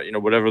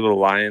 Whatever the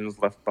lions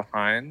left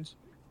behind.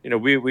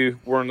 We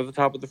weren't at the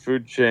top of the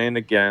food chain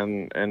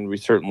again, and we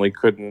certainly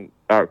couldn't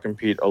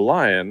outcompete a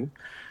lion.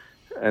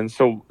 And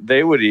so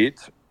they would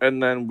eat,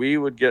 and then we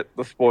would get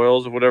the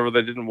spoils of whatever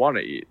they didn't want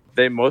to eat.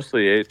 They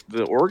mostly ate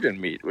the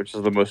organ meat, which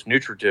is the most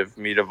nutritive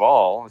meat of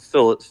all. It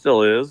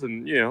still is,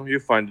 and you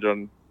find it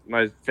on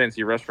nice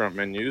fancy restaurant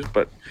menus,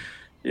 but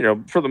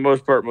for the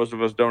most part, most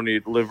of us don't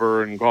eat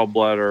liver and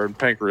gallbladder and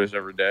pancreas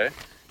every day,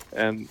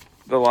 and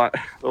the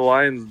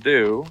lions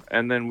do.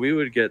 And then we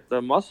would get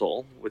the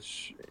muscle,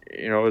 which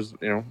is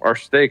our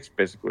steaks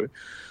basically,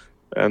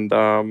 and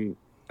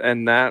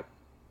that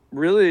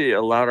really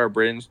allowed our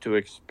brains to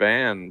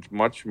expand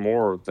much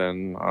more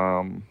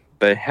than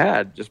they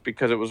had, just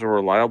because it was a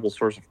reliable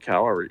source of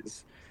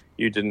calories.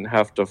 You didn't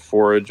have to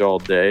forage all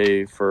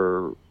day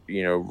for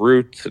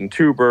roots and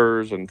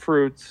tubers and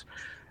fruits.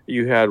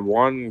 You had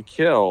one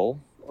kill,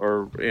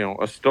 or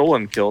a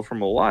stolen kill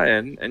from a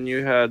lion, and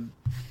you had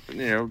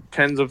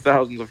tens of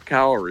thousands of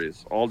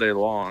calories all day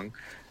long,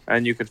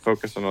 and you could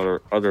focus on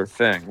other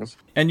things.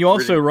 And you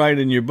also write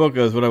in your book,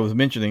 as what I was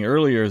mentioning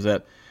earlier, is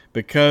that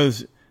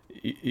because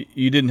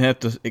you didn't have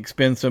to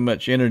expend so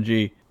much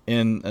energy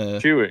in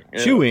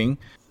chewing,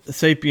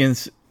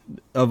 sapiens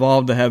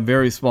evolved to have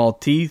very small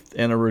teeth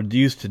and a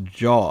reduced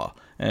jaw.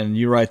 And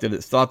you write that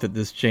it's thought that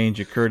this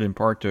change occurred in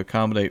part to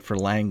accommodate for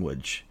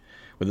language,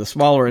 with a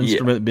smaller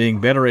instrument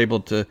being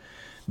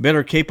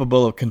better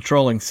capable of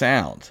controlling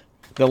sound.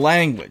 The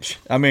language,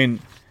 I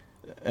mean,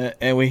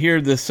 and we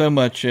hear this so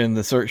much in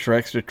the search for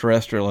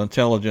extraterrestrial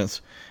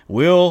intelligence.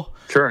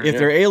 If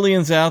there are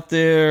aliens out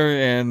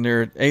there and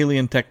there are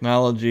alien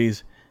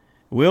technologies,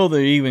 will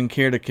they even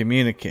care to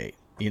communicate?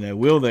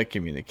 Will they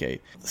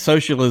communicate?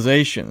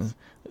 Socialization,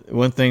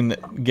 one thing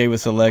that gave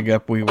us a leg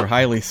up, we were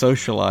highly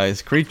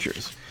socialized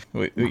creatures.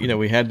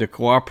 We had to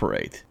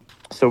cooperate.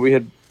 So we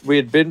had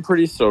been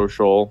pretty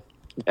social,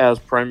 as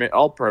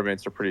all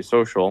primates are pretty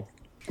social,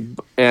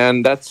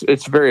 and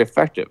it's very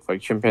effective.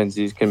 Like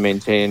chimpanzees can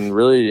maintain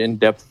really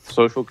in-depth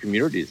social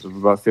communities of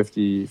about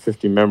 50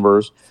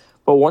 members.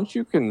 But once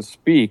you can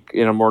speak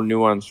in a more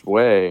nuanced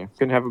way, you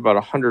can have about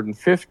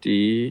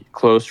 150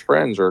 close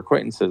friends or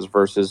acquaintances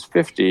versus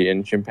 50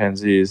 in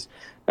chimpanzees.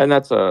 And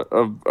that's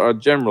a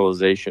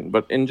generalization,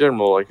 but in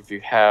general, like if you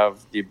have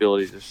the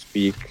ability to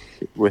speak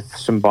with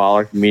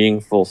symbolic,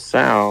 meaningful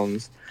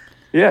sounds,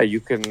 yeah, you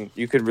can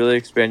really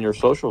expand your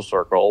social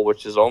circle,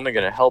 which is only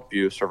going to help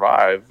you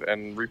survive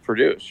and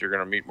reproduce. You're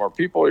going to meet more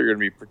people. You're going to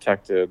be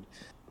protected.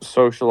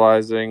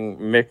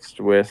 Socializing mixed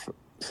with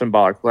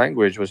symbolic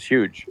language was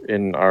huge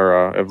in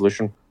our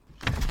evolution.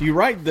 You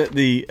write that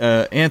the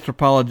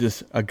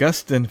anthropologist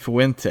Agustin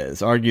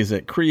Fuentes argues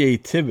that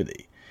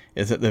creativity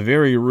is at the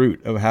very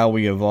root of how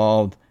we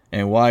evolved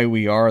and why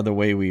we are the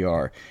way we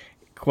are.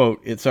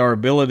 Quote, it's our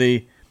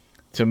ability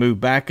to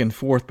move back and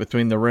forth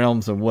between the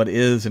realms of what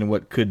is and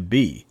what could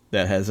be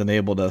that has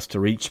enabled us to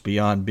reach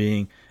beyond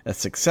being a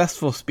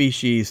successful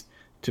species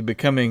to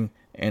becoming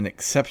an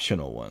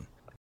exceptional one.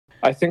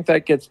 I think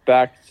that gets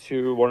back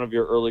to one of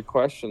your early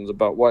questions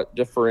about what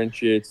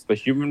differentiates the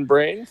human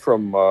brain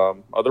from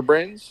other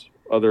brains,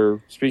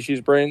 other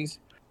species brains.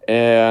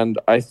 And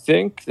I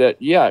think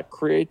that, yeah,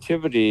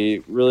 creativity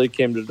really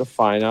came to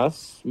define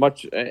us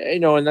much,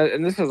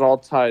 and this is all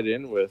tied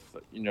in with,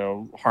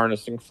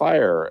 harnessing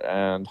fire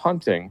and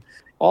hunting.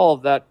 All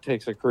of that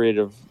takes a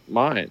creative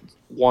mind.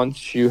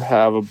 Once you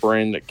have a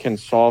brain that can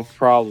solve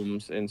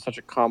problems in such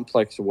a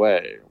complex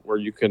way, where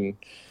you can,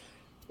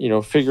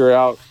 figure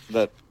out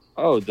that,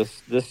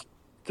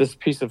 this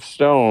piece of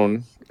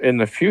stone in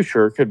the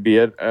future could be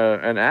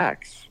an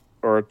axe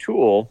or a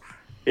tool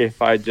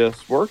if I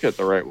just work it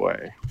the right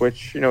way,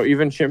 which,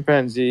 even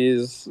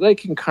chimpanzees, they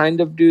can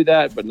kind of do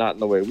that, but not in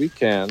the way we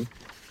can.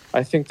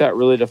 I think that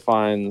really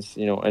defines,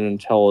 an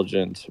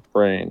intelligent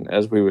brain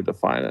as we would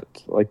define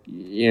it. Like,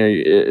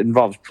 it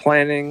involves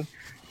planning,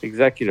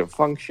 executive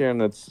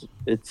function.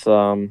 It's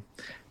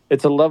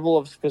a level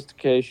of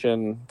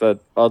sophistication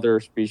that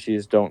other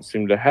species don't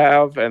seem to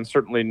have, and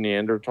certainly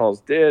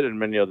Neanderthals did, and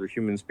many other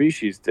human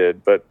species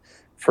did. But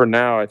for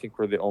now, I think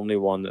we're the only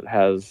one that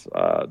has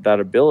that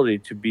ability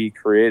to be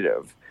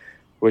creative,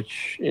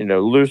 which,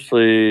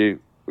 loosely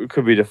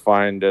could be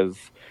defined as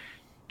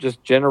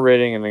just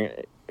generating an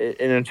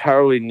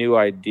entirely new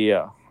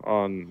idea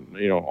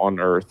on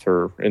Earth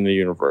or in the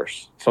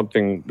universe.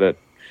 Something that,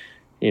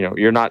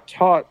 you're not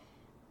taught.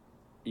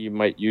 You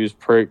might use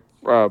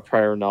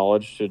prior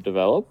knowledge to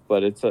develop,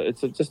 but it's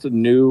just a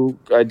new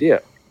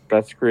idea.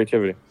 That's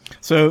creativity.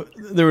 So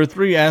there were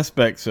three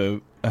aspects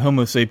of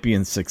Homo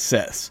sapiens'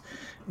 success.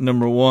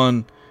 Number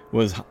one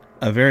was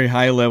a very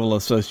high level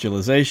of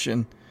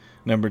socialization.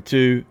 Number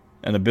two,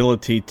 an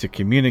ability to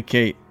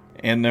communicate.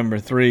 And number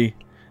three,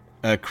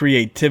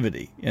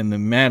 creativity in the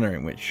manner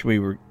in which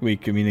we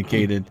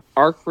communicated.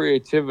 Our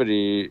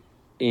creativity,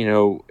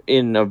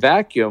 in a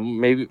vacuum,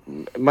 maybe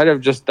might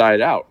have just died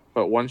out.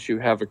 But once you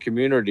have a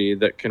community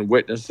that can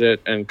witness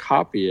it and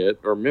copy it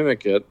or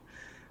mimic it,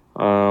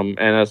 and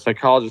as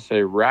psychologists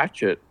say,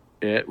 ratchet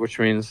it, which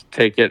means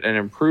take it and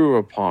improve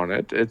upon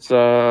it, it's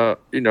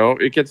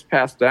it gets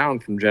passed down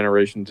from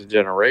generation to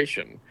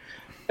generation.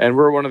 And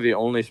we're one of the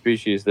only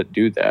species that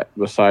do that,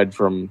 aside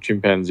from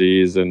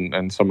chimpanzees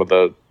and some of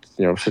the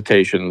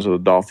cetaceans or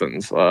the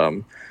dolphins,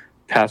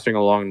 passing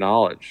along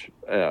knowledge.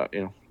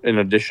 In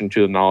addition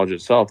to the knowledge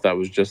itself, that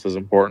was just as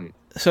important.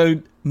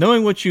 So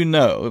knowing what you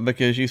know,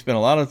 because you spent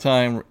a lot of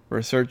time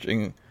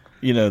researching,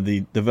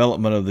 the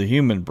development of the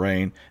human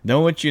brain,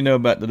 knowing what you know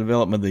about the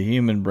development of the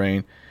human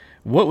brain,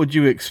 what would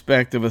you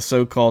expect of a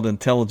so-called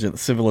intelligent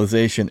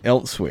civilization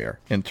elsewhere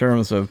in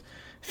terms of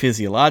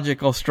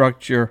physiological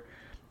structure,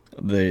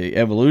 the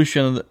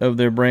evolution of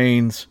their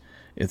brains,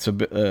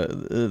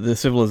 the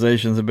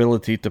civilization's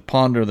ability to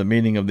ponder the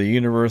meaning of the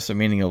universe, the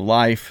meaning of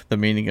life, the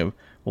meaning of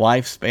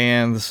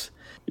lifespans?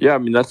 Yeah, I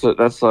mean, that's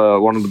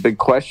one of the big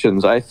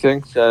questions. I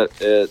think that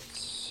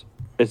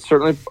it's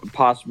certainly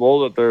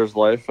possible that there's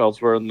life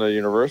elsewhere in the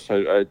universe.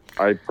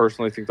 I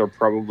personally think there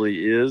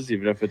probably is,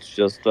 even if it's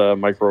just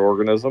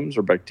microorganisms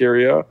or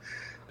bacteria.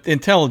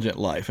 Intelligent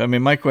life. I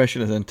mean, my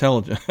question is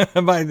intelligent.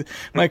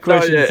 my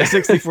question is a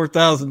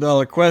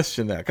 $64,000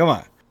 question now. Come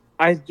on.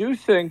 I do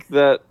think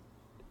that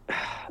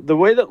the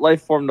way that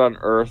life formed on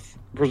Earth,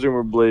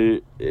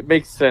 presumably, it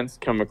makes sense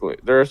chemically.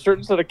 There are a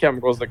certain set of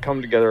chemicals that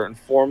come together and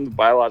form the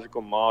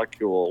biological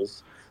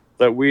molecules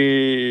that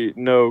we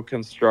know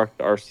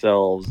construct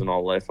ourselves and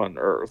all life on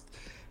Earth.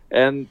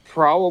 And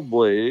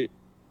probably,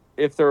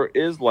 if there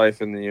is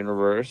life in the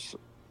universe,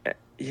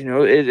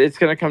 it's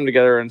going to come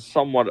together in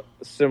somewhat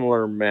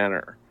similar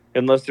manner,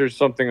 unless there's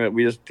something that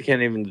we just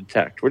can't even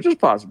detect, which is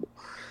possible.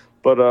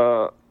 But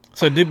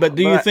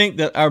do you think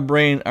that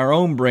our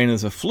own brain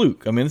is a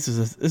fluke? I mean, this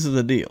is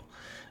the deal.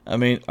 I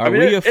mean,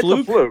 we a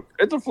fluke?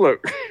 It's a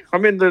fluke. I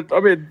mean,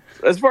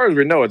 as far as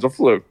we know, it's a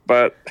fluke.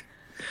 But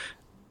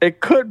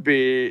it could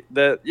be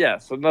that,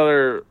 yes,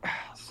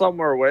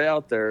 somewhere way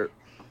out there,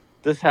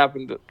 this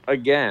happened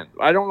again.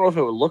 I don't know if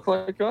it would look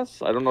like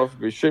us. I don't know if it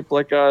would be shaped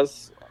like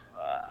us.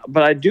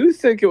 But I do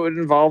think it would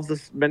involve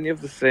many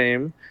of the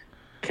same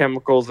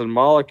chemicals and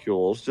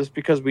molecules, just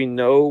because we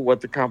know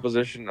what the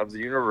composition of the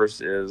universe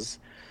is.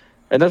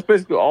 And that's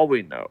basically all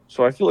we know.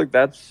 So I feel like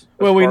that's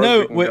we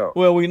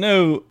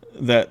know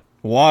that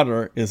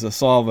water is a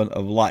solvent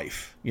of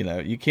life.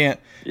 You can't,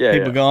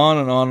 people go on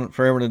and on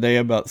forever today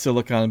about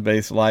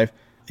silicon-based life.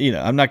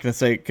 I'm not going to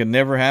say it could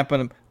never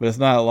happen, but it's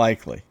not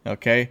likely,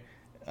 okay?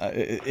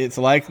 It's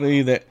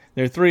likely that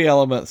there are three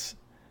elements,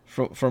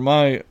 from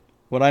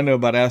what I know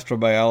about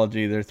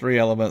astrobiology, there are three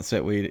elements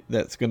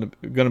that's going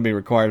to be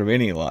required of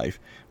any life: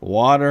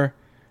 water,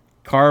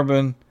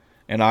 carbon,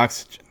 and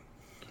oxygen,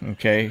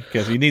 okay?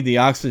 Because you need the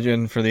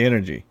oxygen for the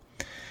energy.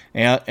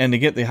 And to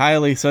get the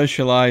highly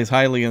socialized,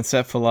 highly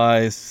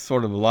encephalized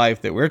sort of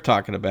life that we're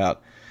talking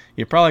about,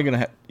 you're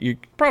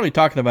probably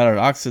talking about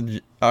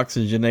an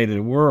oxygenated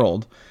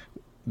world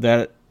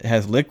that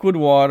has liquid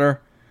water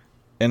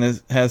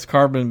and has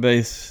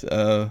carbon-based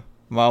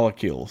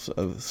molecules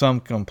of some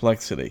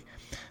complexity.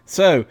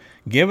 So,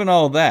 given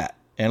all that,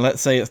 and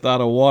let's say it's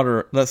not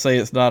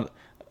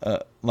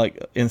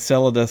like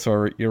Enceladus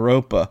or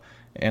Europa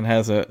and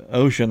has an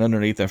ocean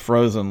underneath a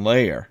frozen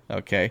layer,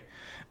 okay?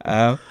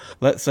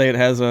 Let's say it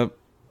has a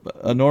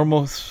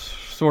normal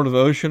sort of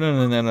ocean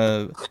and then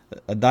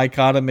a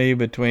dichotomy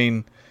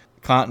between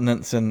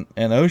continents and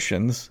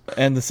oceans,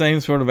 and the same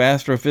sort of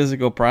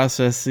astrophysical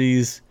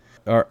processes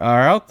are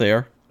out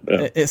there.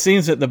 Yeah. It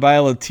seems that the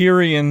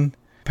bilaterian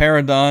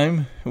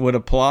paradigm would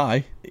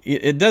apply.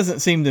 It doesn't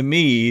seem to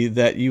me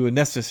that you would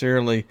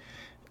necessarily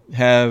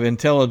have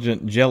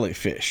intelligent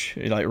jellyfish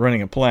like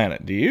running a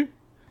planet. Do you?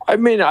 I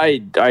mean, I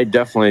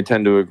definitely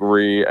tend to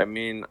agree. I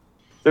mean,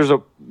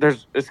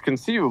 it's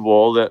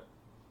conceivable that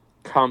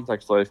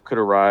complex life could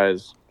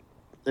arise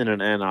in an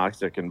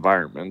anoxic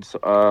environment.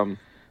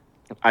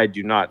 I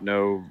do not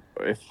know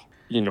if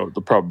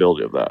the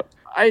probability of that.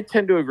 I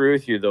tend to agree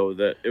with you, though,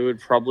 that it would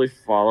probably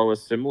follow a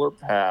similar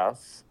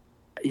path.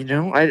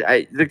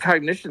 The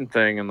cognition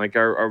thing and like,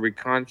 are we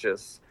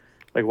conscious?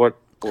 Like, what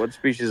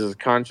species is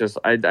conscious?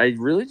 I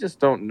really just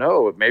don't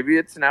know. Maybe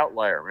it's an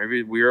outlier.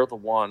 Maybe we are the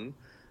one.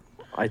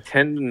 I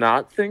tend to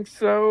not think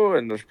so,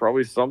 and there's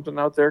probably something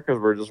out there because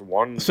we're just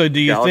one. So do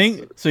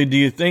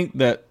you think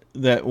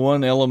that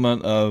one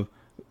element of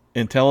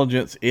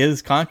intelligence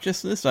is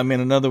consciousness? I mean,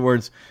 in other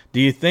words, do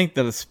you think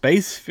that a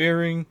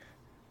spacefaring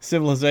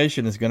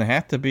civilization is going to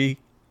have,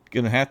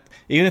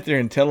 even if they're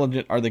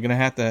intelligent, are they going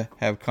to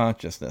have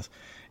consciousness?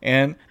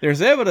 And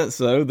there's evidence,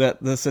 though,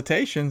 that the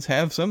cetaceans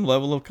have some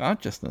level of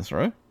consciousness,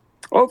 right?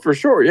 Oh, for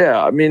sure,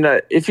 yeah. I mean,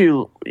 if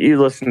you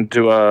listen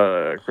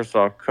to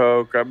Christoph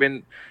Koch, I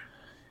mean,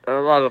 a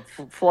lot of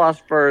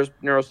philosophers,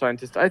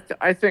 neuroscientists,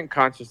 I think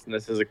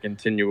consciousness is a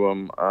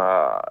continuum.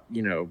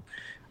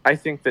 I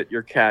think that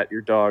your cat,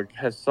 your dog,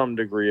 has some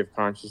degree of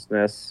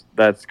consciousness.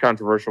 That's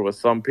controversial with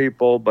some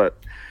people, but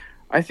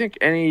I think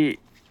any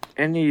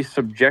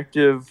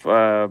subjective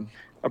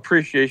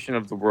appreciation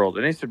of the world,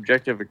 any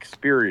subjective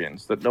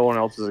experience that no one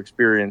else is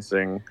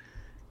experiencing,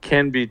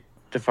 can be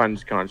defined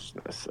as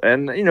consciousness.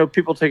 And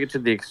people take it to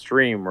the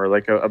extreme, or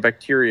like a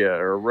bacteria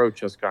or a roach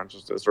has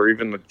consciousness, or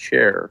even a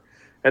chair,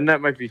 and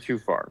that might be too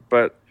far.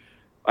 But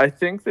I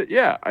think that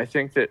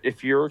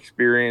if you're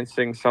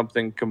experiencing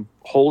something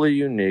wholly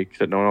unique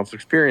that no one else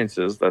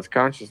experiences, that's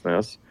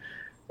consciousness.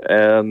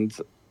 And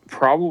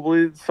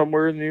probably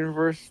somewhere in the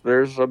universe,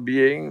 there's a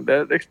being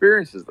that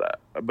experiences that.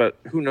 But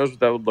who knows what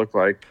that would look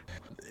like.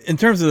 In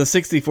terms of the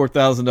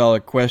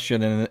 $64,000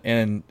 question,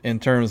 and in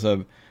terms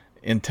of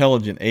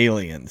intelligent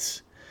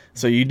aliens,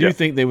 so you do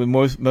think they would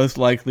most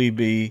likely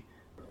be,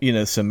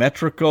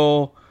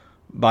 symmetrical,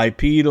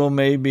 bipedal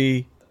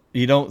maybe?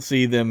 You don't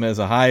see them as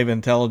a hive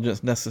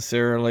intelligence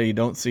necessarily. You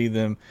don't see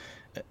them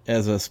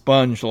as a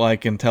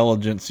sponge-like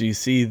intelligence. You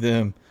see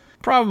them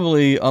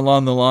probably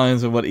along the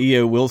lines of what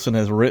E.O. Wilson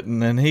has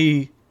written. And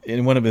he,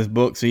 in one of his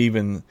books,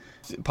 even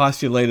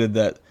postulated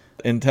that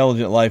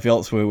intelligent life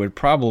elsewhere would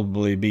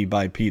probably be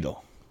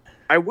bipedal.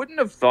 I wouldn't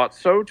have thought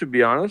so, to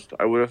be honest.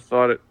 I would have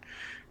thought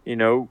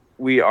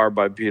we are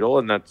bipedal,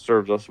 and that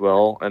serves us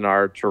well in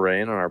our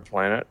terrain, on our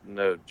planet, and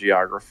the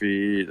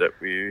geography that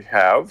we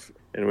have,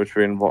 in which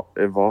we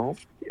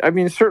evolved. I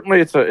mean, certainly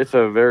it's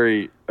a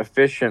very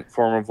efficient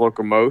form of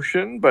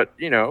locomotion, but,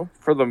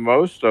 for the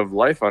most of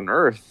life on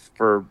Earth,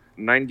 for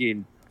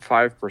 95%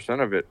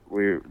 of it,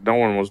 no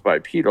one was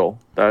bipedal.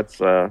 That's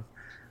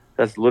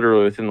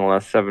literally within the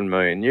last 7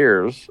 million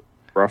years,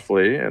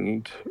 roughly,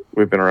 and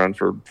we've been around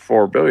for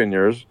 4 billion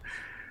years.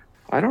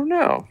 I don't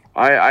know.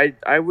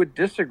 I would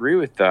disagree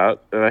with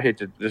that. And I hate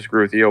to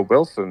disagree with E.O.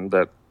 Wilson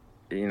that,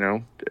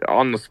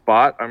 on the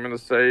spot, I'm going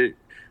to say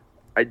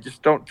I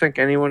just don't think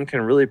anyone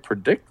can really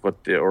predict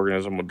what the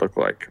organism would look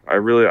like. I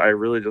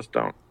really just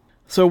don't.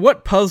 So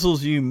what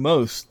puzzles you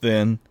most,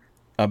 then,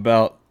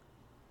 about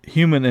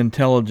human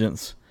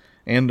intelligence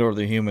and or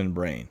the human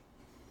brain?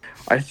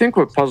 I think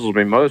what puzzles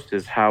me most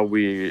is how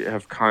we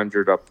have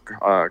conjured up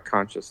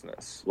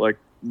consciousness. Like,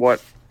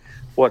 what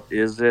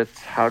is it?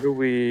 How do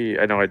we...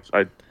 I know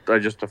I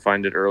just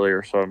defined it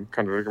earlier, so I'm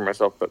contradicting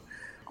myself, but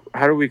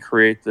how do we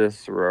create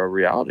this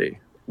reality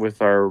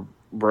with our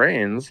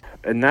brains?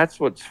 And that's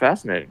what's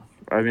fascinating.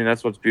 I mean,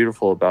 that's what's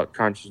beautiful about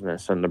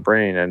consciousness and the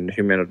brain and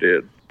humanity.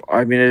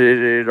 I mean,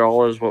 it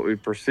all is what we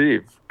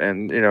perceive,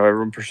 and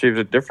everyone perceives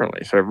it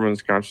differently, so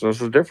everyone's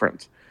consciousness is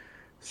different.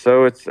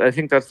 So I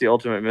think that's the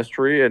ultimate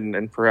mystery,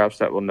 and perhaps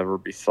that will never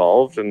be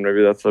solved, and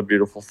maybe that's a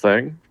beautiful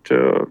thing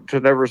to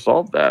never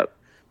solve that.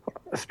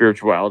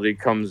 Spirituality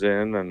comes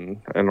in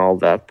and all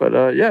that, but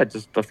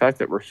just the fact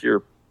that we're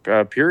here,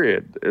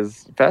 period,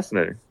 is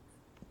fascinating.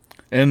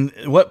 And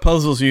what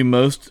puzzles you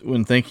most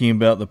when thinking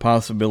about the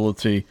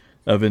possibility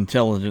of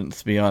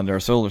intelligence beyond our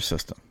solar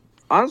system?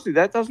 Honestly,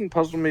 that doesn't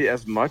puzzle me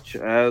as much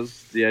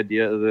as the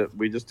idea that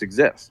we just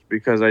exist,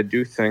 because I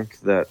do think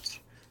that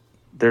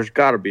there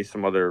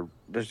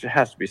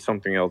has to be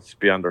something else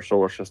beyond our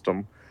solar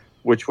system,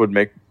 which would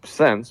make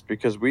sense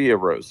because we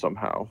arose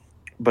somehow.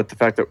 But the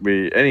fact that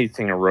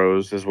anything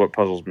arose is what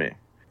puzzles me.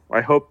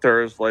 I hope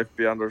there is life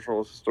beyond our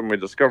solar system. We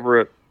discover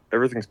it.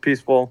 Everything's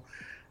peaceful.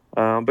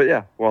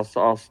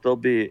 I'll still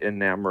be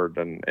enamored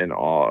and in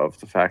awe of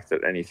the fact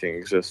that anything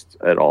exists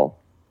at all.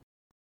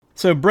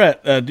 So,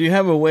 Bret, do you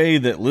have a way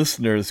that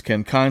listeners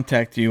can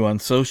contact you on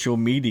social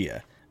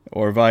media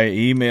or via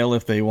email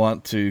if they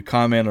want to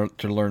comment or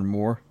to learn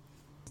more?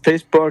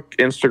 Facebook,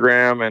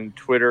 Instagram, and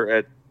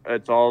Twitter.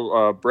 It's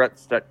all Bret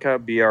Stetka,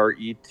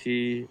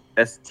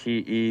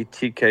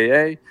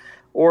 BRETSTETKA,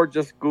 or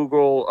just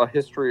Google A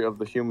History of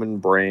the Human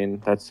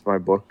Brain. That's my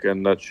book,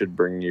 and that should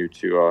bring you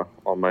to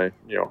all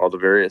the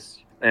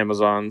various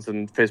Amazons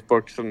and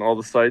Facebooks and all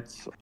the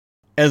sites.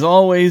 As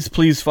always,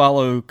 please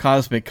follow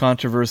Cosmic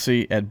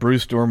Controversy at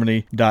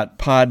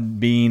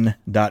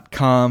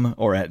brucedormany.podbean.com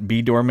or at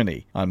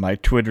bdormany on my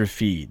Twitter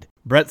feed.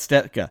 Bret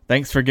Stetka,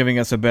 thanks for giving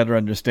us a better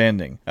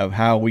understanding of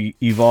how we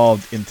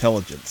evolved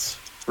intelligence.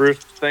 Bruce,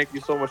 thank you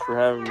so much for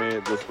having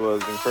me. This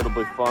was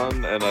incredibly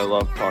fun, and I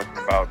love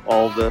talking about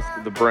all this,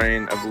 the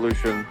brain,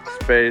 evolution,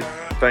 space.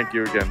 Thank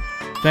you again.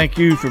 Thank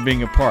you for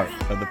being a part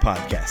of the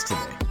podcast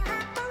today.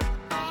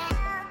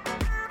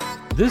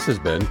 This has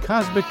been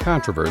Cosmic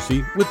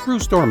Controversy with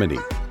Bruce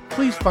Dorminey.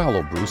 Please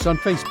follow Bruce on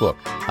Facebook,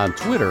 on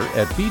Twitter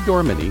at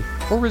bdormany,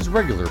 or his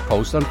regular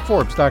posts on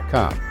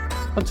Forbes.com.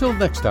 Until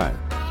next time,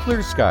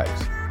 clear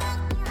skies.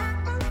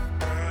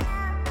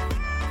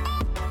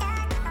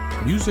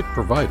 Music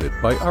provided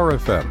by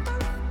RFM.